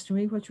of sense to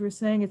me, what you were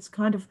saying. It's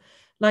kind of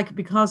like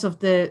because of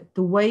the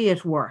way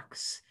it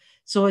works.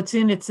 So it's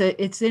in its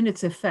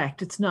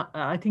effect. It's not,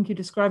 I think you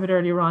described it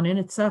earlier on, in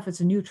itself it's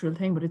a neutral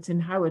thing, but it's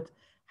in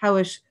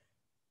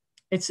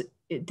it's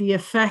the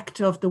effect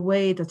of the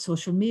way that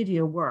social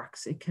media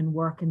works. It can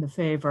work in the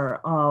favor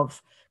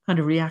of kind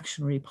of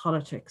reactionary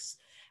politics.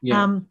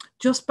 Yeah.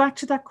 Just back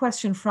to that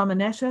question from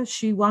Annetta,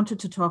 she wanted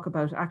to talk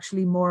about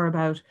actually more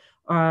about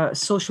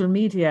social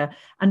media,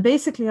 and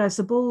basically, I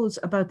suppose,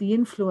 about the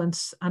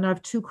influence, and I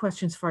have two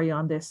questions for you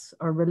on this,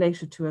 or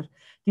related to it,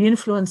 the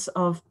influence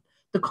of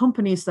the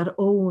companies that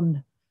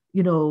own,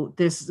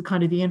 this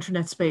kind of the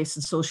internet space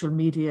and social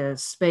media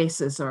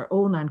spaces, or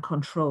own and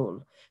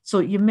control. So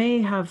you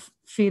may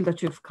feel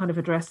that you've kind of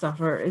addressed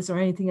that, or is there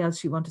anything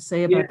else you want to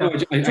say about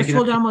that? Just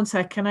hold on one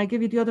sec. Can I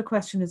give you the other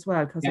question as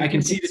well? Because I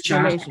can see the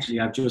chat.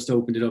 Actually, I've just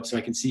opened it up so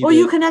I can see. Oh,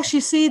 you can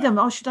actually see them.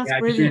 Oh, that's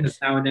brilliant.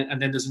 Now and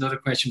then there's another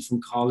question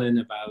from Colin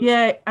about.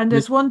 Yeah, and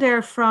there's one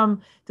there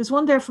from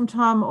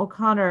Tom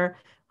O'Connor,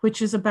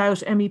 which is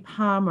about Emmy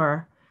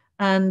Palmer.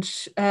 And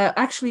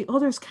actually,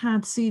 others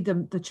can't see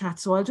the chat,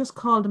 so I'll just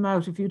call them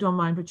out if you don't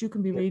mind, but you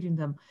can be reading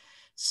them.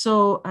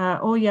 So,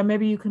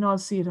 maybe you can all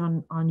see it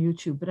on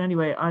YouTube. But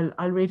anyway,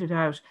 I'll read it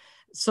out.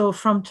 So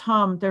from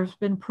Tom, there's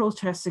been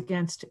protests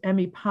against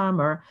Emmy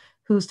Palmer,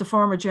 who's the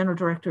former general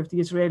director of the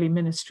Israeli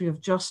Ministry of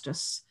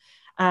Justice,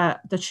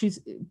 that she's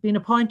been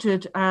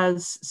appointed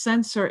as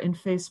censor in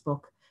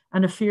Facebook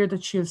and a fear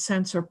that she'll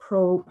censor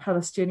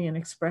pro-Palestinian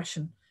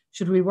expression.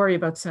 Should we worry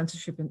about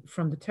censorship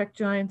from the tech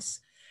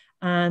giants?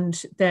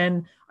 And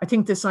then I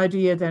think this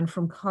idea then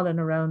from Colin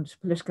around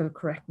political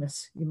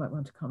correctness, you might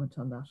want to comment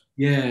on that.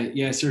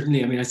 Yeah,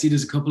 certainly. I mean, I see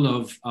there's a couple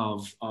of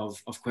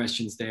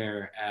questions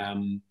there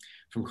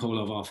from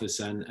Colov office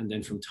and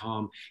then from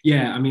Tom.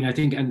 Yeah, I mean, I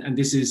think, and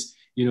this is,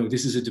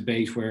 this is a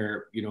debate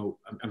where,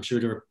 I'm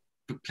sure there are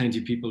plenty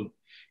of people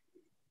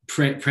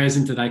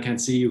present that I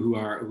can't see who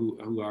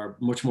are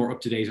much more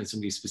up to date on some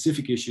of these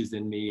specific issues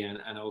than me,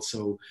 and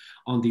also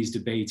on these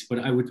debates. But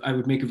I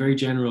would make a very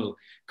general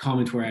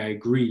comment where I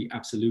agree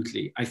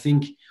absolutely. I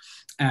think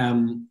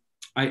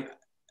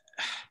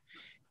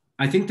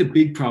I think the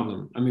big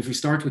problem, I mean, if we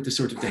start with the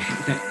sort of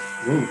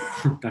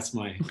whoa, that's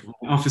my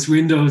office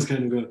windows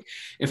kind of go.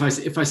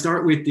 If I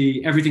start with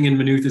everything in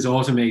Maynooth is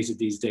automated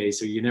these days,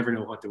 so you never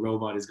know what the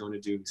robot is going to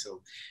do.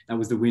 So that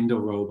was the window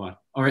robot.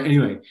 Or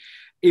anyway,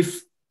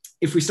 if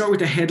we start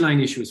with the headline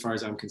issue, as far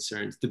as I'm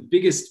concerned, the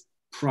biggest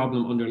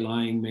problem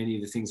underlying many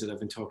of the things that I've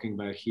been talking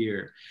about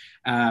here,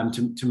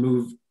 to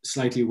move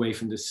slightly away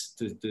from this,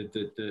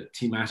 the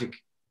thematic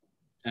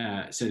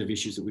set of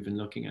issues that we've been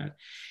looking at,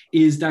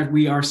 is that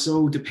we are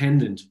so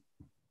dependent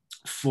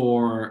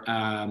for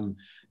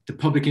the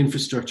public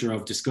infrastructure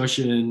of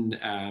discussion,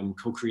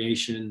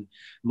 co-creation,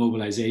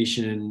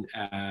 mobilization,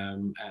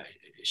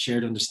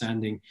 shared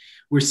understanding.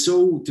 We're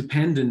so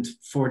dependent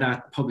for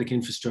that public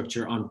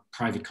infrastructure on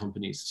private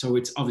companies. So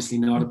it's obviously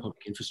not a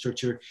public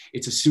infrastructure.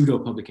 It's a pseudo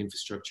public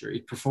infrastructure.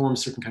 It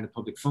performs certain kind of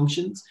public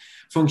functions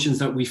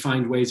that we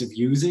find ways of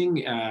using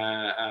in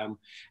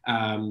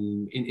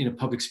a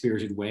public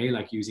spirited way,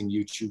 like using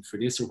YouTube for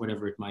this or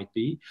whatever it might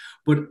be.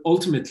 But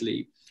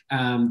ultimately,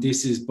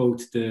 this is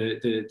both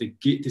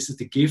this is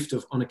the gift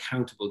of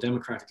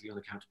democratically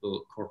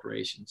unaccountable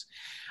corporations,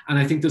 and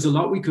I think there's a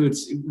lot we could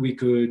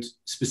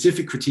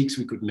specific critiques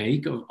we could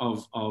make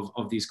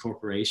of these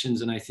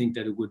corporations, and I think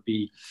that it would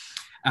be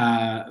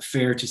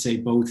fair to say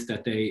both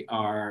that they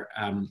are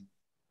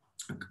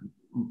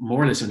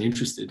more or less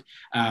uninterested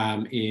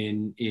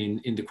in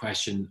the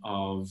question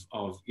of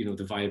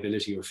the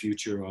viability or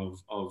future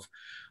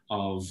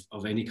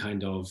of any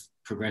kind of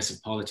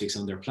progressive politics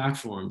on their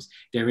platforms.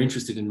 They're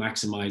interested in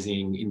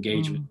maximizing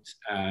engagement,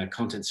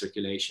 content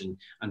circulation,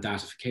 and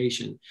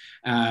datification,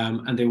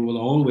 and they will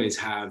always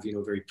have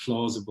very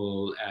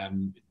plausible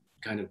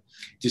kind of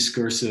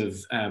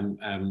discursive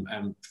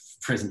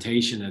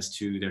presentation as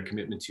to their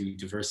commitment to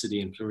diversity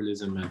and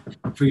pluralism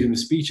and freedom of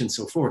speech and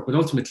so forth. But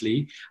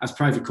ultimately, as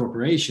private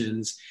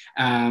corporations,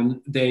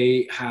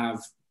 they have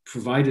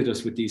provided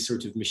us with these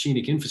sort of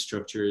machinic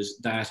infrastructures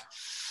that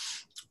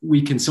we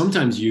can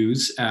sometimes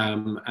use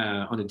on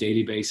a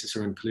daily basis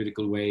or in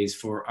political ways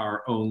for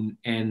our own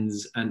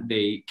ends, and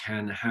they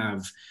can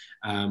have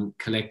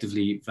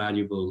collectively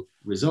valuable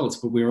results.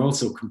 But we're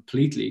also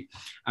completely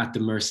at the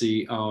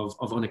mercy of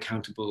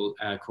unaccountable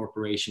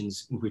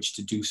corporations in which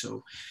to do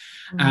so.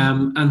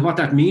 And what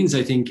that means,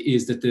 I think,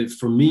 is that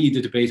for me,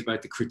 the debate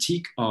about the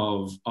critique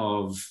of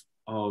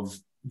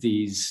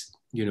these,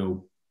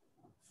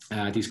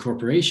 these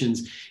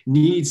corporations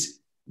needs,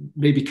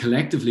 maybe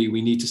collectively,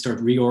 we need to start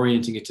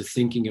reorienting it to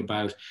thinking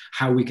about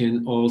how we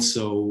can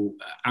also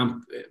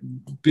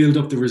build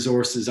up the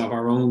resources of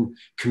our own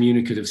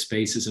communicative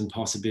spaces and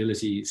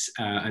possibilities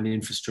and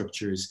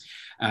infrastructures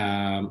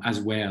as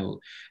well,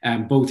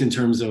 both in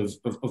terms of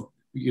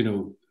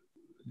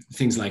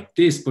things like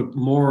this, but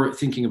more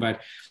thinking about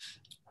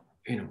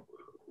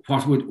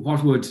what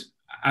would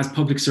as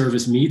public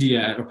service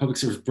media or public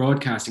service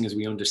broadcasting as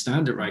we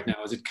understand it right now,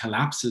 as it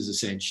collapses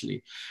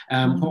essentially,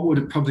 what would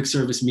a public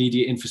service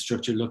media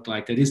infrastructure look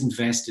like that isn't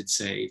vested,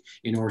 say,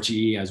 in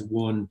RTE as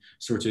one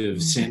sort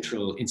of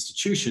central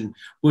institution,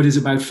 but is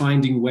about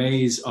finding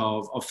ways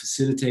of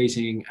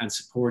facilitating and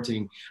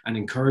supporting and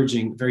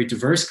encouraging very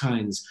diverse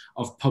kinds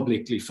of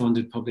publicly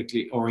funded,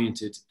 publicly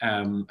oriented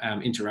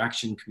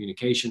interaction,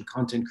 communication,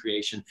 content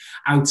creation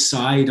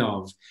outside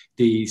of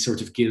the sort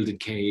of gilded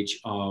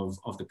cage of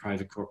the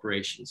private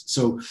corporations.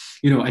 So,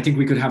 I think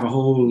we could have a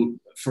whole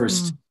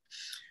first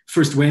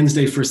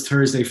Wednesday, first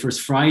Thursday,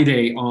 first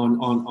Friday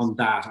on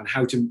that, on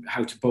how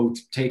to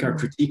both take our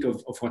critique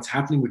of what's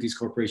happening with these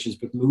corporations,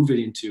 but move it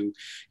into,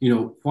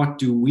 what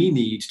do we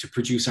need to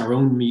produce our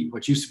own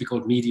what used to be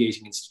called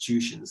mediating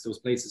institutions, those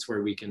places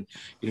where we can,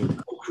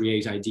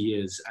 create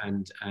ideas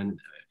and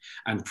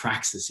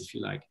praxis, if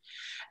you like.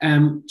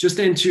 Just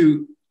then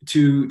to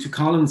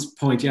Colin's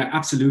point, yeah,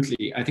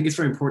 absolutely. I think it's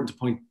very important to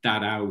point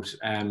that out.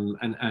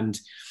 And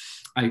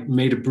I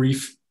made a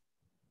brief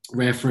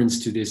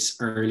reference to this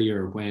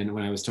earlier when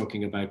I was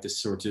talking about this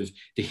sort of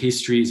the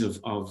histories of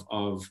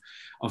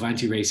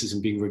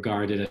anti-racism being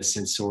regarded as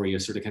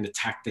censorious, or the kind of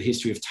the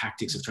history of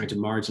tactics of trying to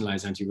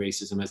marginalize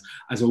anti-racism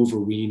as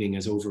overweening,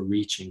 as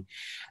overreaching.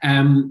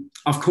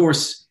 Of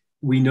course,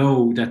 we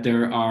know that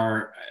there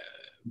are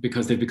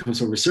because they've become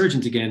so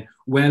resurgent again,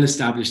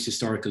 well-established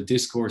historical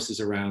discourses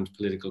around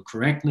political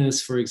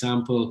correctness, for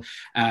example,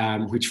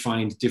 which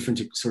find different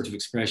sort of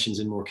expressions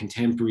in more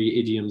contemporary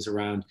idioms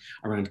around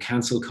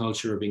cancel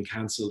culture or being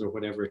cancelled or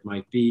whatever it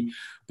might be.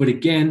 But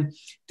again,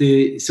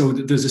 there's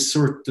a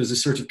sort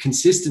of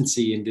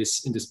consistency in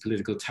this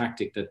political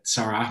tactic that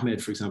Sarah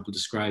Ahmed, for example,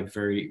 described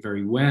very,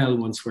 very well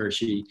once, where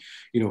she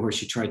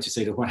tried to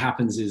say that what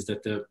happens is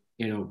that the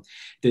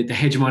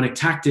hegemonic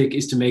tactic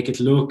is to make it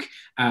look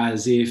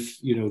as if,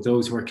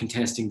 those who are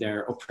contesting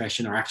their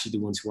oppression are actually the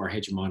ones who are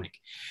hegemonic.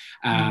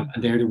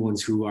 And they're the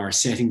ones who are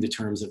setting the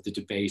terms of the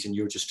debate, and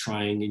you're just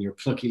trying in your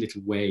plucky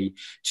little way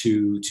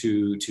to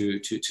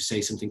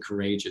say something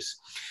courageous.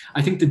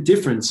 I think the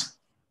difference,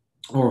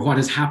 or what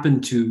has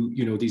happened to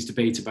these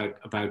debates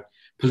about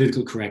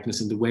political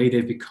correctness and the way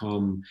they've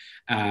become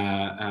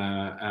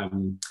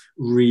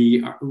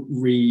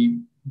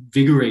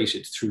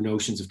revigorated through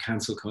notions of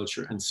cancel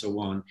culture and so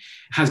on,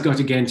 has got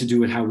again to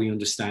do with how we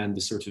understand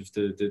the sort of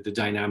the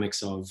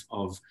dynamics of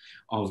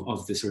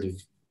the sort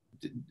of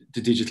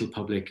the digital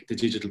public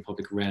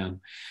realm.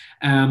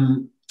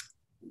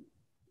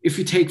 If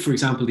you take, for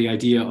example, the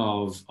idea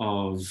of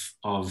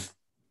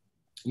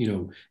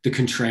the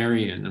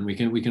contrarian, and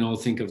we can all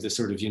think of the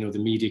sort of, the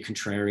media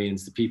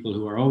contrarians, the people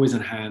who are always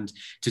on hand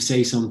to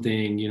say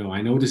something,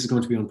 I know this is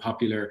going to be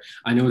unpopular.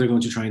 I know they're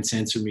going to try and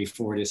censor me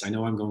for this. I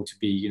know I'm going to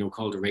be,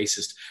 called a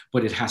racist,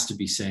 but it has to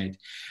be said.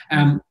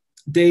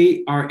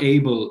 They are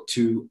able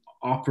to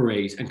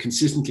operate and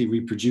consistently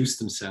reproduce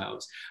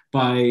themselves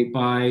by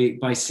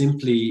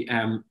simply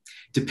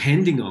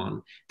depending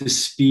on the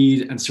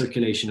speed and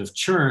circulation of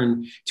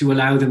churn to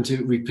allow them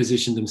to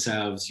reposition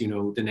themselves,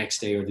 the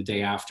next day or the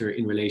day after,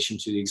 in relation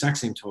to the exact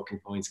same talking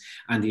points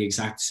and the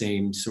exact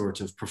same sort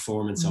of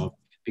performance of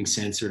being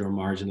censored or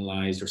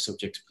marginalized or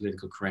subject to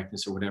political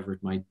correctness or whatever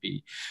it might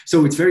be.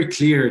 So it's very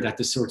clear that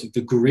the sort of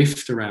the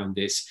grift around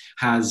this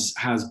has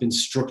been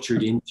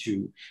structured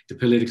into the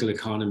political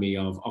economy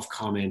of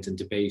comment and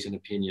debate and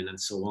opinion and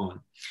so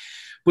on.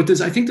 But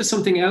I think there's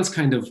something else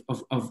kind of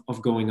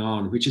going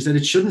on, which is that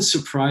it shouldn't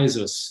surprise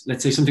us.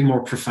 Let's say something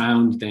more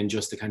profound than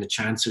just the kind of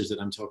chancers that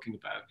I'm talking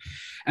about.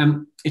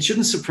 It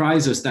shouldn't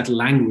surprise us that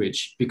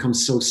language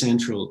becomes so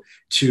central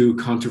to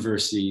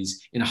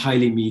controversies in a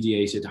highly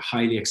mediated,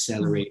 highly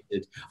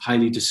accelerated,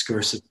 highly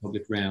discursive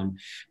public realm.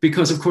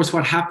 Because, of course,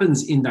 what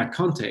happens in that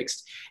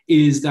context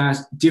is that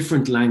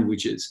different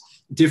languages,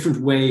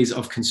 different ways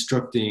of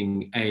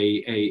constructing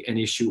an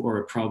issue or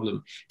a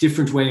problem,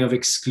 different way of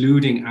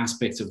excluding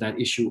aspects of that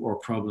issue or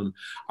problem,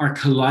 are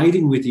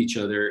colliding with each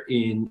other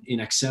in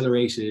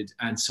accelerated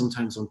and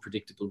sometimes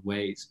unpredictable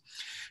ways.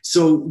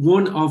 So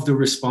one of the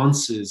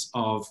responses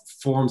of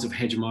forms of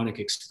hegemonic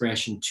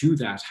expression to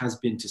that has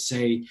been to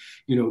say,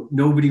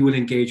 nobody will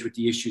engage with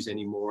the issues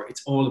anymore.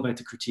 It's all about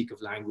the critique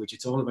of language.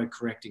 It's all about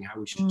correcting how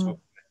we should talk about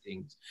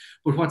things.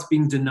 But what's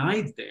being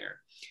denied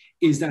there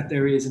is that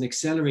there is an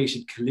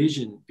accelerated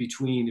collision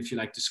between, if you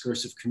like,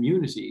 discursive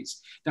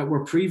communities that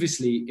were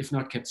previously, if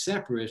not kept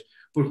separate,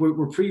 but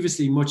were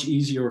previously much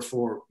easier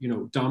for,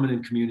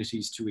 dominant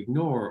communities to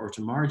ignore or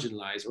to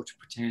marginalize or to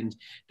pretend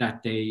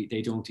that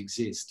they don't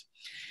exist.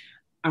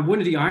 And one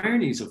of the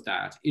ironies of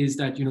that is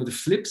that, the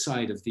flip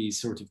side of these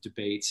sort of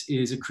debates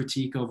is a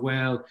critique of,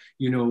 well,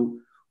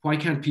 why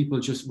can't people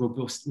just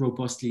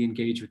robustly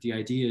engage with the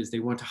ideas? They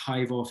want to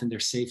hive off in their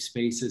safe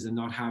spaces and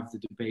not have the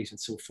debate and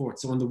so forth.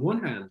 So on the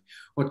one hand,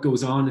 what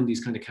goes on in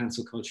these kind of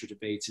cancel culture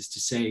debates is to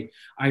say,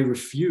 I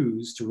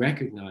refuse to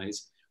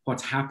recognize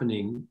what's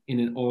happening in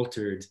an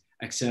altered,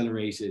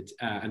 accelerated,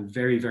 and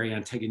very, very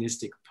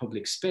antagonistic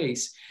public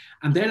space.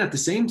 And then at the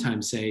same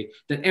time say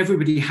that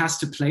everybody has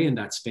to play in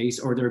that space,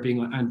 or they're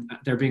being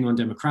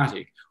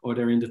undemocratic, or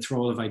they're in the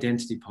thrall of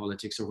identity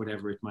politics, or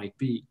whatever it might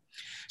be.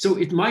 So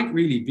it might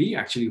really be,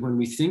 actually, when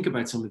we think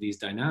about some of these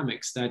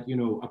dynamics, that,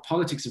 a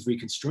politics of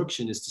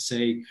reconstruction is to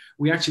say,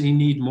 we actually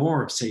need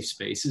more safe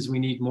spaces, we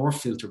need more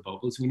filter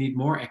bubbles, we need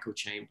more echo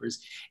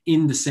chambers,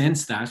 in the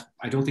sense that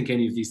I don't think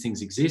any of these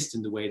things exist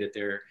in the way that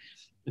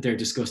they're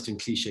discussed in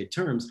cliched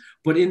terms,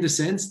 but in the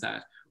sense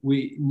that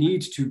we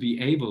need to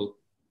be able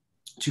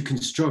to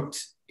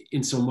construct,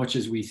 in so much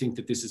as we think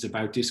that this is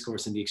about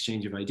discourse and the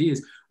exchange of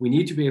ideas, we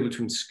need to be able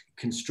to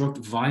construct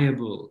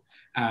viable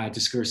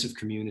discursive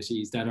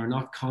communities that are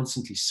not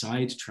constantly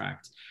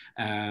sidetracked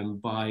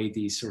by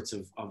these sorts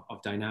of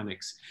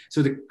dynamics.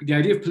 So the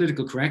idea of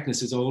political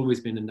correctness has always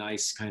been a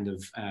nice kind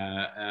of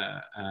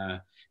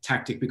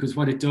tactic, because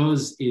what it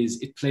does is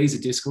it plays a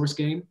discourse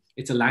game.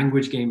 It's a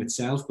language game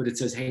itself, but it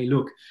says, hey,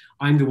 look,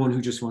 I'm the one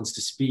who just wants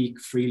to speak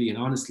freely and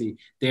honestly.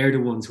 They're the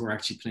ones who are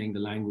actually playing the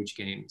language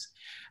games.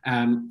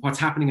 What's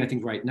happening, I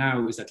think, right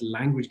now is that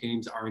language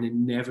games are an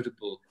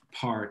inevitable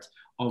part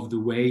of the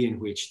way in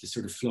which the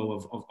sort of flow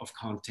of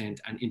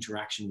content and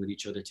interaction with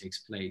each other takes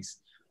place.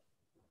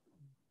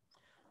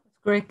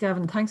 Great,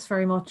 Gavin. Thanks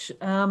very much.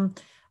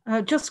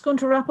 Just going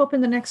to wrap up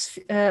in the next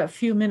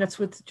few minutes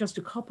with just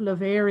a couple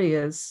of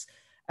areas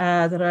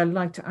that I'd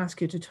like to ask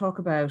you to talk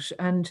about.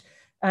 And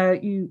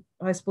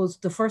I suppose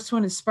the first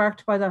one is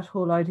sparked by that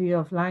whole idea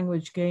of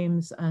language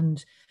games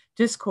and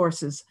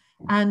discourses.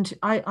 And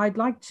I'd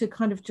like to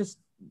kind of just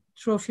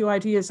throw a few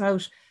ideas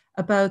out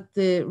about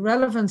the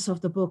relevance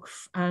of the book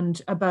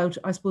and about,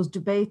 I suppose,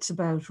 debates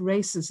about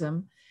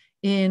racism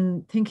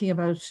in thinking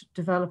about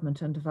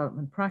development and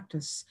development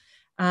practice.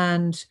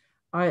 And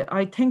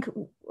I think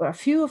a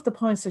few of the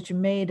points that you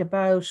made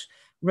about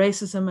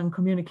racism and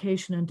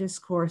communication and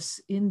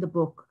discourse in the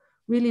book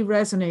really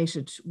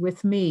resonated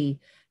with me.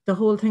 The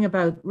whole thing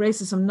about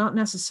racism not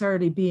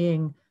necessarily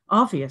being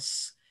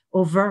obvious,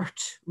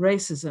 overt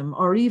racism,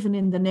 or even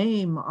in the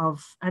name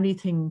of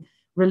anything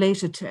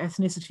related to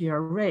ethnicity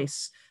or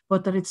race,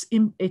 but that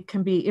it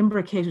can be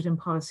imbricated in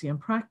policy and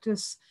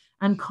practice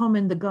and come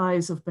in the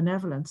guise of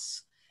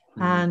benevolence.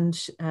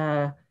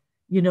 Mm-hmm.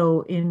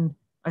 And, in,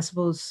 I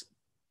suppose,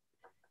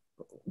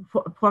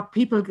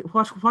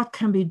 what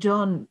can be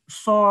done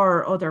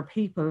for other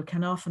people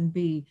can often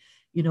be,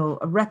 a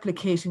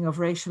replicating of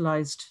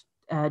racialized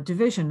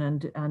division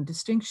and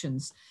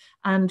distinctions.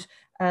 And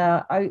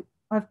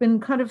I've been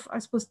kind of, I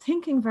suppose,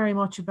 thinking very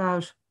much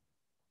about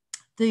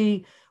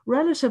the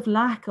relative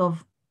lack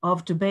of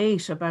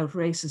debate about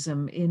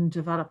racism in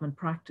development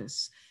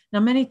practice. Now,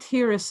 many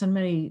theorists and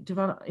many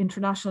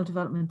international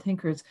development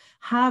thinkers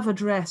have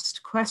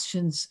addressed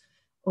questions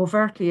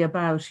overtly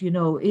about,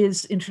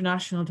 is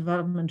international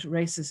development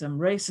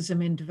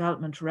racism in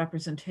development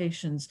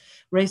representations,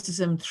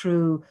 racism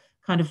through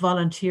kind of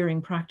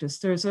volunteering practice.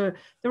 There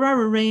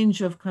are a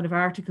range of kind of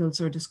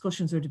articles or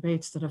discussions or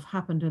debates that have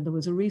happened, and there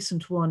was a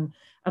recent one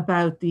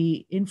about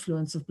the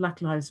influence of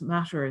Black Lives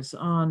Matters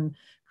on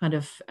kind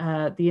of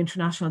the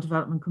international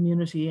development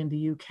community in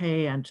the UK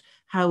and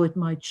how it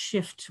might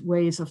shift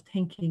ways of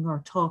thinking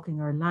or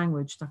talking or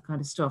language, that kind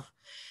of stuff.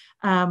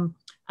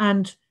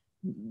 And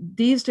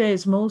these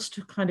days,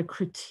 most kind of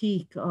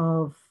critique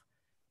of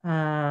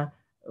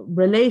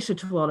related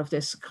to all of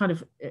this kind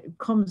of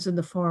comes in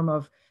the form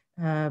of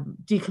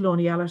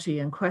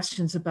decoloniality and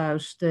questions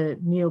about the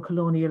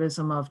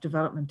neocolonialism of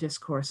development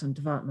discourse and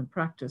development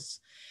practice.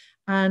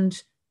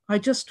 And I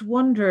just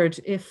wondered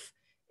if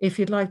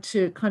you'd like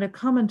to kind of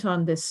comment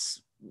on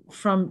this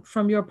from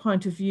your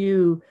point of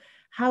view,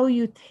 how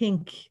you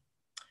think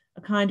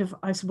a kind of,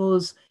 I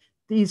suppose,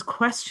 these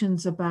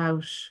questions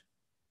about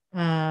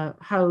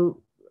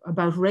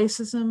about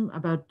racism,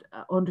 about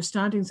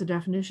understandings and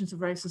definitions of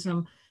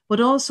racism,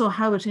 but also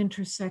how it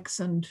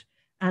intersects and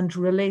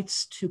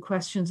relates to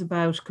questions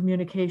about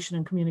communication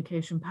and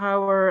communication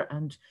power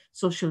and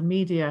social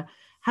media,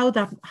 how it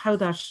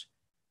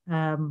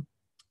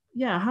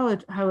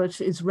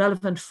is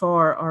relevant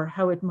for, or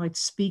how it might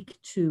speak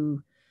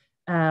to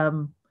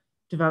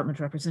development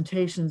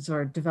representations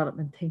or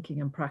development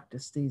thinking and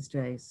practice these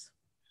days.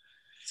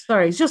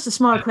 Sorry, it's just a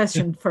small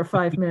question for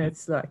 5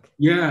 minutes. Like,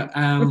 yeah,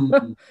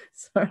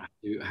 sorry.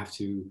 I have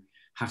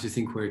to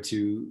think where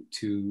to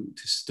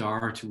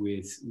start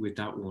with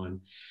that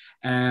one.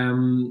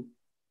 I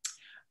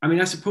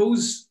mean, I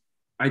suppose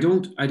I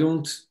don't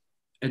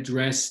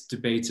address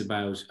debates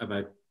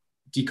about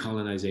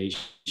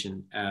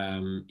decolonization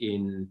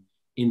in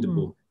the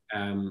book,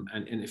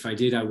 and if I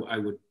did, I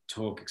would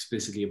talk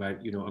explicitly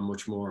about a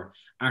much more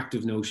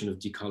active notion of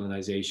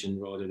decolonization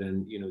rather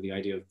than the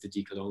idea of the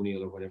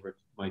decolonial or whatever it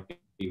might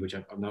be, which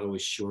I'm not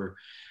always sure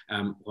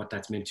what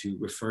that's meant to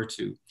refer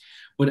to.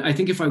 But I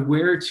think if I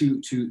were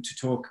to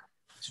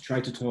try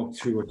to talk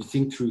through or to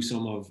think through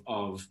some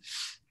of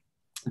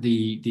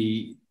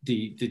the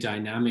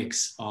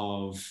dynamics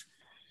of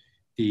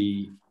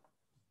the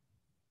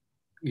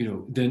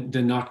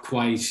not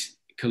quite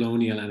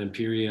colonial and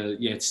imperial,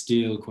 yet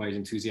still quite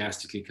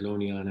enthusiastically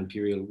colonial and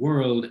imperial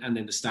world, and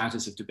then the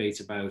status of debates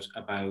about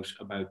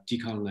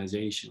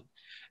decolonization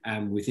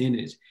within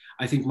it.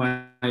 I think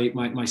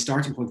my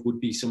starting point would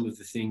be some of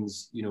the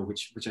things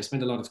which I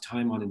spent a lot of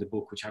time on in the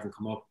book, which haven't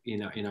come up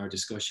in our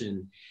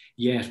discussion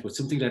yet, but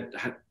something that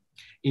had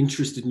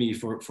interested me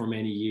for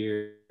many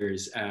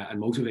years and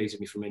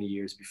motivated me for many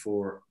years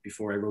before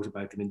I wrote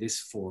about them in this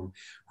form,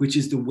 which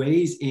is the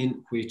ways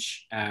in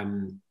which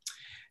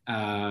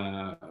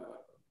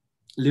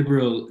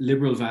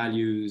liberal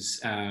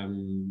values,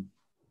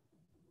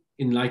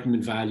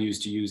 Enlightenment values,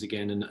 to use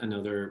again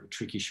another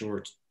tricky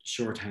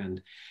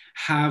shorthand,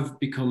 have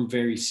become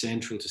very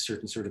central to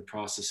certain sort of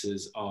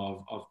processes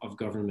of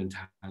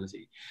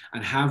governmentality,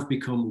 and have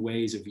become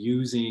ways of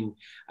using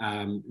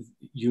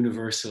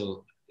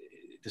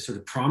the sort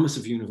of promise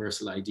of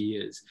universal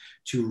ideas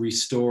to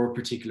restore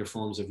particular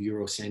forms of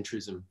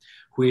Eurocentrism,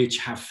 which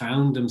have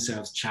found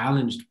themselves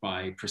challenged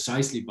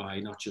precisely by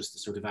not just the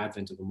sort of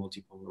advent of a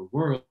multipolar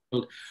world,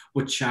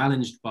 but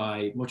challenged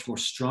by, much more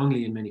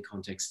strongly in many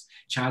contexts,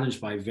 challenged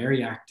by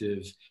very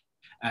active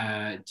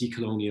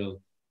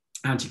decolonial,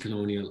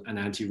 anti-colonial and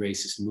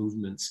anti-racist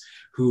movements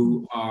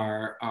who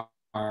are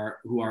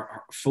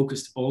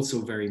focused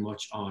also very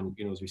much on,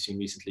 as we've seen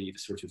recently, the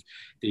sort of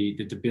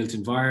the built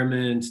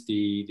environment,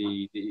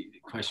 the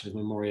question of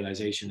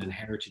memorialization and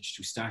heritage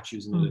through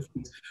statues and other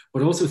things,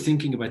 but also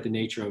thinking about the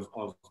nature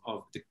of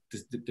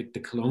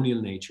the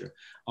colonial nature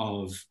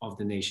of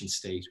the nation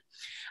state.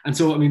 And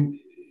so, I mean,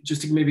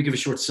 just to maybe give a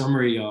short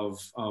summary of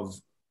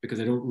because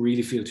I don't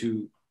really feel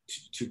too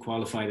too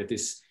qualified at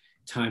this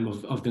time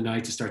of the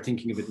night to start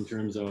thinking of it in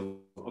terms of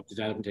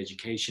development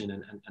education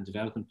and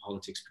development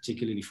politics,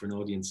 particularly for an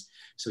audience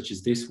such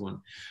as this one.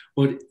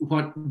 But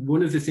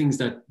one of the things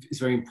that is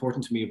very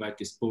important to me about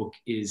this book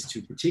is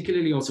to,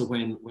 particularly also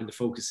when the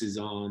focus is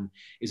on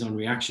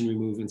reactionary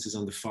movements, is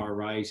on the far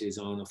right, is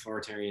on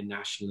authoritarian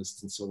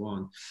nationalists and so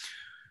on.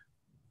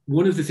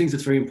 One of the things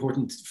that's very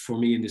important for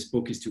me in this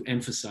book is to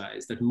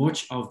emphasize that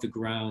much of the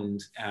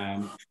ground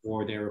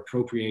for their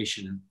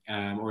appropriation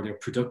or their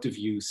productive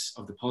use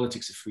of the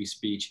politics of free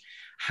speech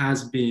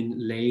has been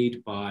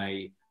laid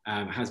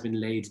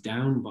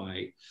down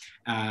by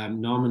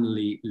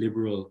nominally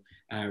liberal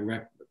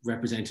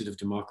representative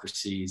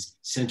democracies,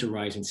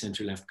 center-right and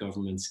center-left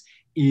governments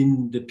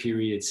in the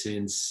period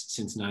since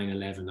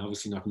 9/11,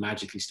 obviously not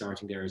magically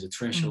starting there as a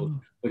threshold,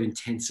 but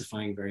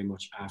intensifying very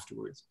much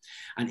afterwards.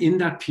 And in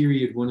that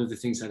period, one of the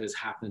things that has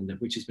happened,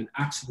 which has been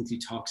absolutely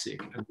toxic,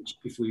 and which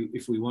if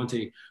we want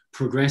a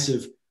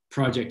progressive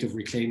project of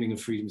reclaiming of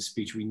freedom of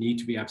speech, we need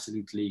to be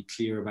absolutely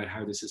clear about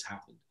how this has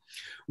happened.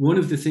 One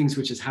of the things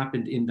which has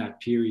happened in that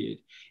period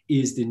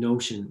is the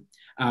notion,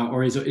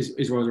 or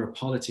is rather a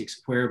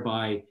politics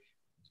whereby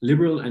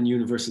liberal and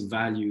universal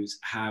values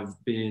have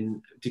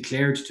been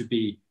declared to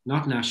be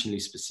not nationally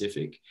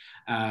specific.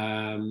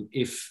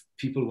 If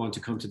people want to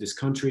come to this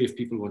country, if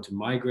people want to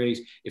migrate,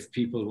 if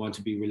people want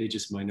to be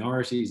religious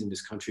minorities in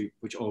this country,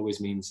 which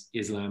always means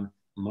Islam,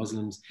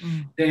 Muslims,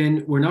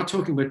 then we're not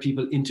talking about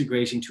people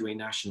integrating to a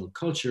national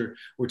culture.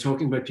 We're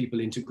talking about people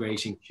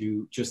integrating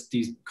to just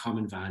these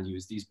common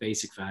values, these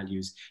basic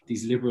values,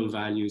 these liberal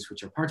values,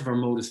 which are part of our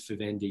modus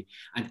vivendi,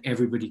 and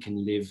everybody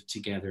can live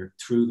together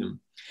through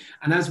them.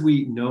 And as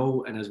we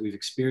know, and as we've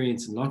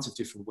experienced in lots of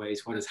different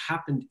ways, what has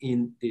happened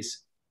in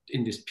this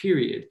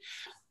period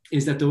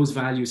is that those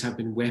values have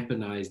been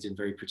weaponized in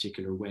very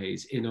particular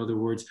ways. In other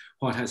words,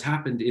 what has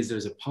happened is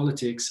there's a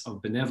politics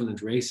of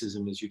benevolent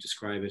racism, as you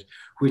describe it,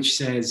 which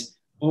says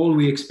all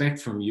we expect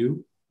from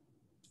you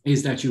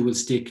is that you will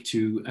stick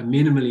to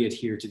minimally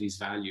adhere to these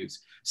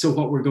values. So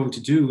what we're going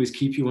to do is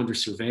keep you under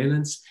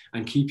surveillance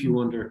and keep you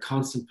under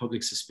constant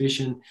public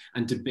suspicion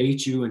and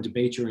debate you and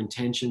debate your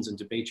intentions and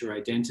debate your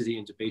identity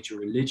and debate your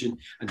religion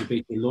and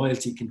debate your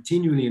loyalty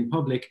continually in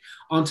public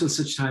until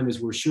such time as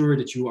we're sure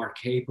that you are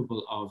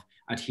capable of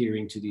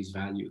adhering to these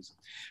values.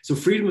 So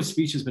freedom of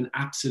speech has been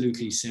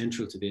absolutely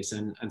central to this.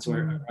 And so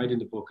I write in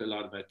the book a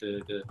lot about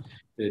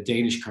the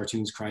Danish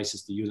cartoons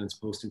crisis, the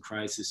Jyllands-Posten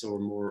crisis, or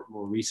more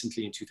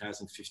recently in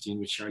 2015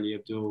 with Charlie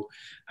Hebdo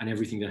and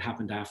everything that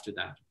happened after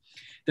that.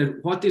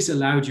 That what this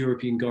allowed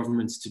European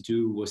governments to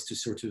do was to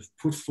sort of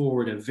put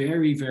forward a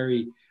very,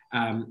 very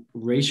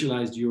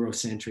racialized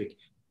Eurocentric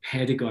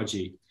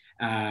pedagogy,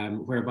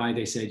 whereby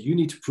they said, you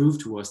need to prove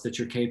to us that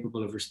you're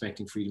capable of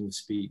respecting freedom of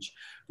speech.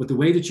 But the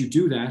way that you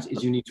do that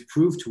is you need to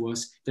prove to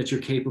us that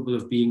you're capable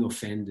of being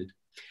offended.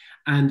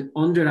 And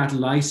under that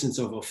license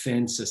of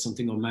offense as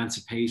something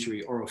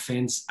emancipatory, or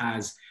offense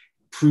as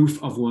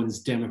proof of one's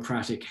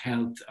democratic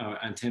health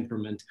and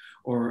temperament,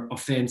 or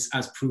offense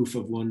as proof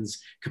of one's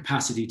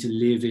capacity to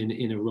live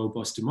in a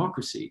robust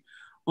democracy,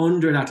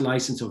 under that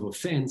license of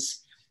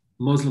offense,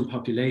 Muslim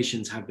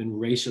populations have been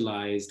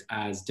racialized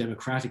as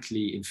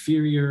democratically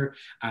inferior,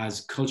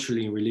 as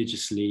culturally and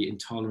religiously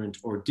intolerant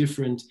or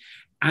different,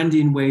 and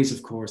in ways,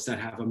 of course, that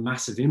have a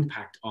massive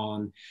impact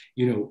on,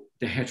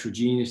 the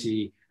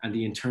heterogeneity and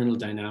the internal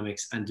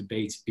dynamics and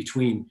debates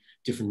between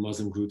different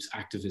Muslim groups,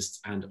 activists,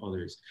 and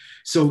others.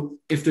 So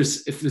if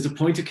there's a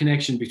point of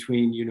connection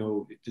between,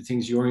 the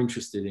things you're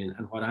interested in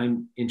and what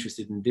I'm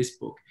interested in this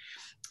book,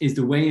 is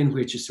the way in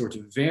which a sort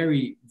of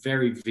very,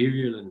 very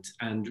virulent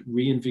and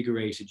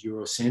reinvigorated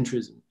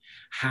Eurocentrism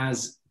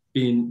has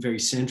been very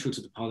central to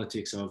the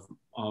politics of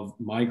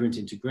migrant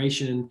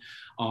integration,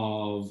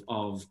 of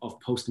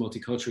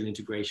post-multicultural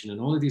integration, and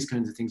all of these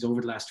kinds of things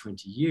over the last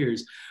 20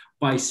 years,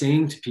 by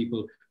saying to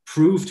people,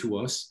 prove to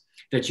us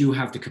that you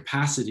have the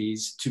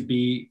capacities to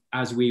be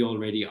as we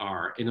already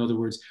are. In other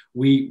words,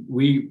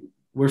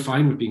 we're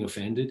fine with being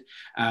offended.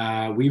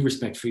 We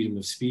respect freedom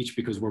of speech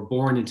because we're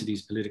born into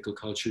these political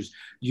cultures.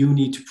 You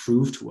need to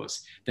prove to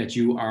us that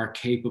you are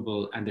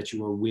capable and that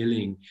you are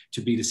willing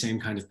to be the same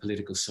kind of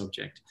political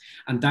subject.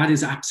 And that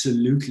is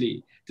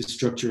absolutely the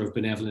structure of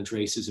benevolent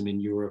racism in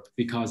Europe,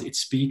 because it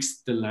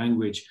speaks the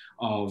language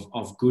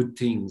of good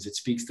things. It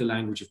speaks the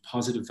language of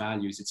positive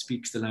values. It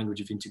speaks the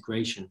language of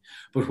integration.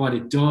 But what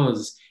it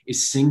does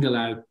is single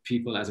out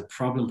people as a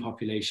problem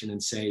population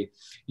and say,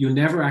 you'll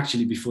never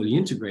actually be fully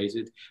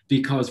integrated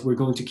because we're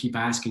going to keep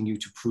asking you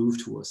to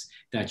prove to us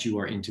that you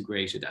are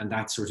integrated. And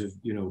that sort of,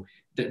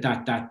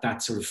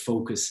 that sort of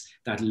focus,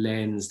 that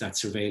lens, that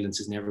surveillance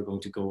is never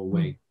going to go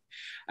away.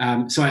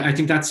 So I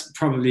think that's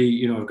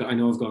probably, I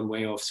know I've gone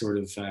way off sort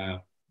of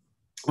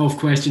off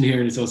question here,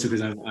 and it's also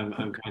because I'm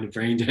kind of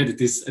brain dead at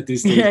this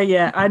stage.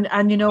 Yeah, and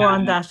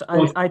on that,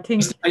 I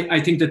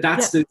think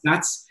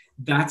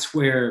that's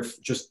where,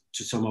 just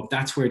to sum up,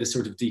 that's where the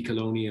sort of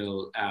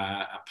decolonial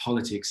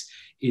politics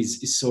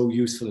is so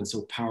useful and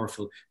so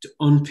powerful, to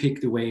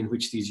unpick the way in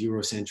which these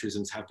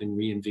Eurocentrisms have been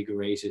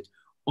reinvigorated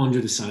under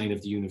the sign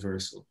of the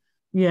universal.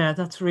 Yeah,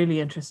 that's really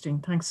interesting.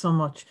 Thanks so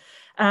much.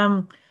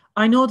 Um,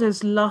 I know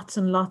there's lots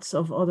and lots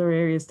of other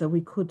areas that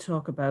we could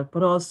talk about,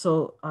 but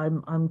also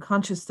I'm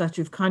conscious that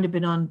you've kind of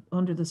been on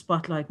under the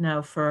spotlight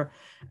now for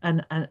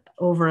an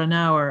over an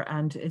hour,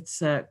 and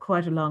it's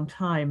quite a long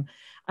time.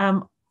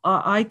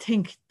 I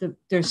think that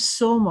there's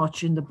so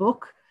much in the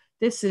book.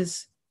 This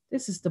is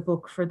this is the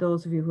book for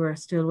those of you who are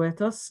still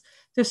with us.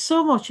 There's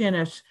so much in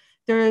it.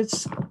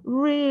 There's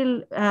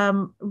really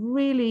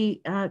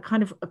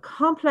kind of a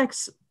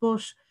complex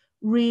but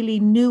really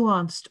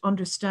nuanced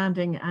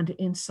understanding and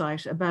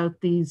insight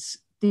about these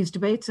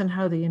debates and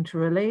how they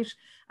interrelate.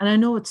 And I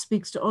know it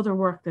speaks to other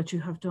work that you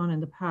have done in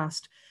the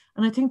past.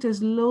 And I think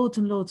there's loads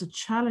and loads of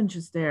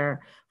challenges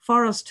there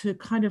for us to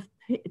kind of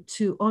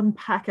to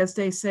unpack, as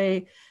they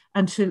say,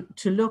 and to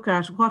look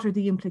at what are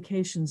the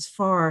implications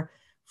for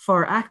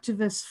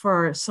activists,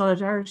 for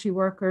solidarity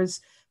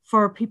workers,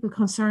 for people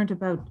concerned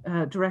about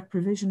direct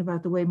provision,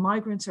 about the way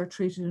migrants are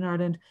treated in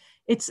Ireland.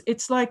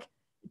 It's like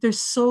there's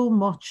so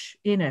much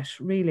in it,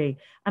 really.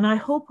 And I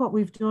hope what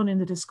we've done in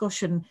the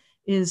discussion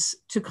is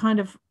to kind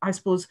of, I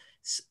suppose,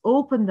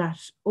 open that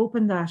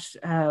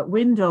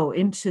window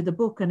into the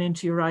book and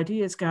into your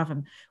ideas,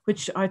 Gavin,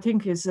 which I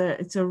think is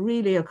it's a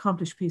really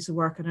accomplished piece of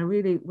work, and I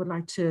really would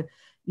like to,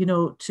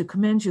 to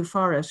commend you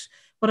for it.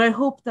 But I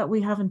hope that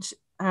we haven't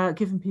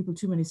given people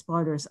too many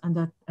spoilers, and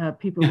that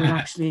people will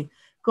actually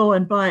go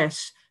and buy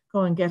it,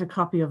 go and get a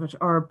copy of it,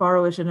 or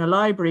borrow it in a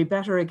library.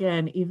 Better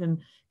again,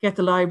 even get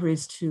the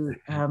libraries to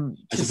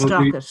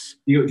stock it.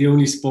 The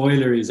only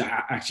spoiler is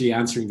actually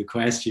answering the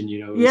question.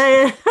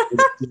 Yeah,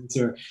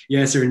 yeah.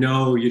 Yes or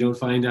no. You don't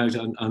find out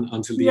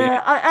until the end.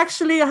 Yeah,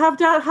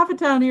 I have it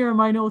down here in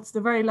my notes.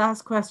 The very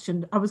last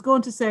question. I was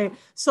going to say,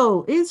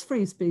 so is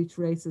free speech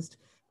racist?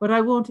 But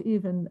I won't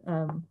even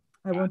go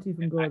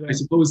I there.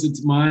 suppose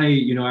it's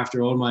my,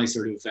 after all my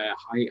sort of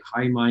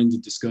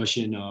high-minded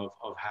discussion of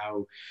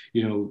how,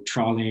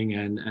 trawling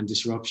and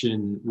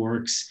disruption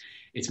works,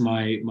 it's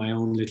my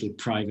own little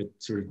private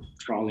sort of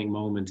trawling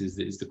moment is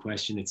the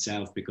question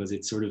itself, because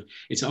it's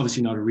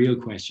obviously not a real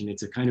question.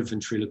 It's a kind of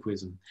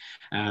ventriloquism.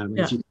 Yeah.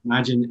 If you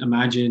imagine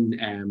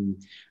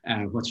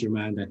what's your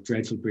man, that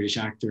dreadful British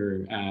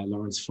actor,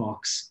 Lawrence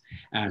Fox,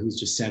 who's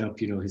just set up,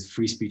 his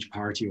free speech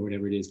party or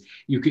whatever it is.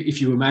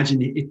 If you imagine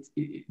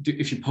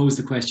if you pose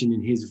the question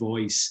in his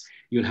voice,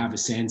 you'll have a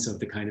sense of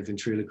the kind of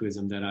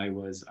ventriloquism that I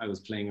was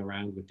playing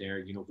around with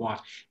there.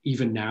 What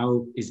even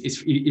now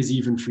is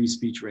even free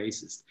speech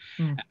racist?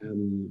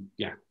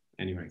 Yeah.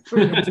 Anyway,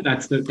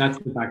 that's the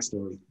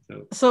backstory.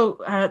 So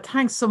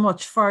thanks so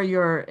much for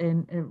your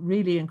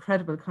really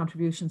incredible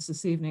contributions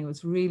this evening. It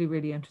was really,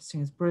 really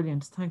interesting. It's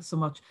brilliant. Thanks so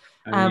much.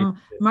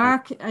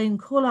 Mark in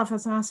Koloff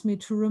has asked me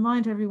to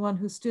remind everyone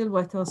who's still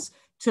with us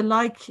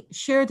to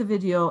share the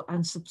video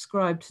and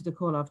subscribe to the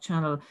Koloff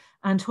channel.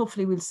 And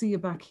hopefully we'll see you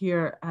back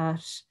here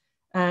at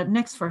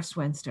next first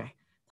Wednesday.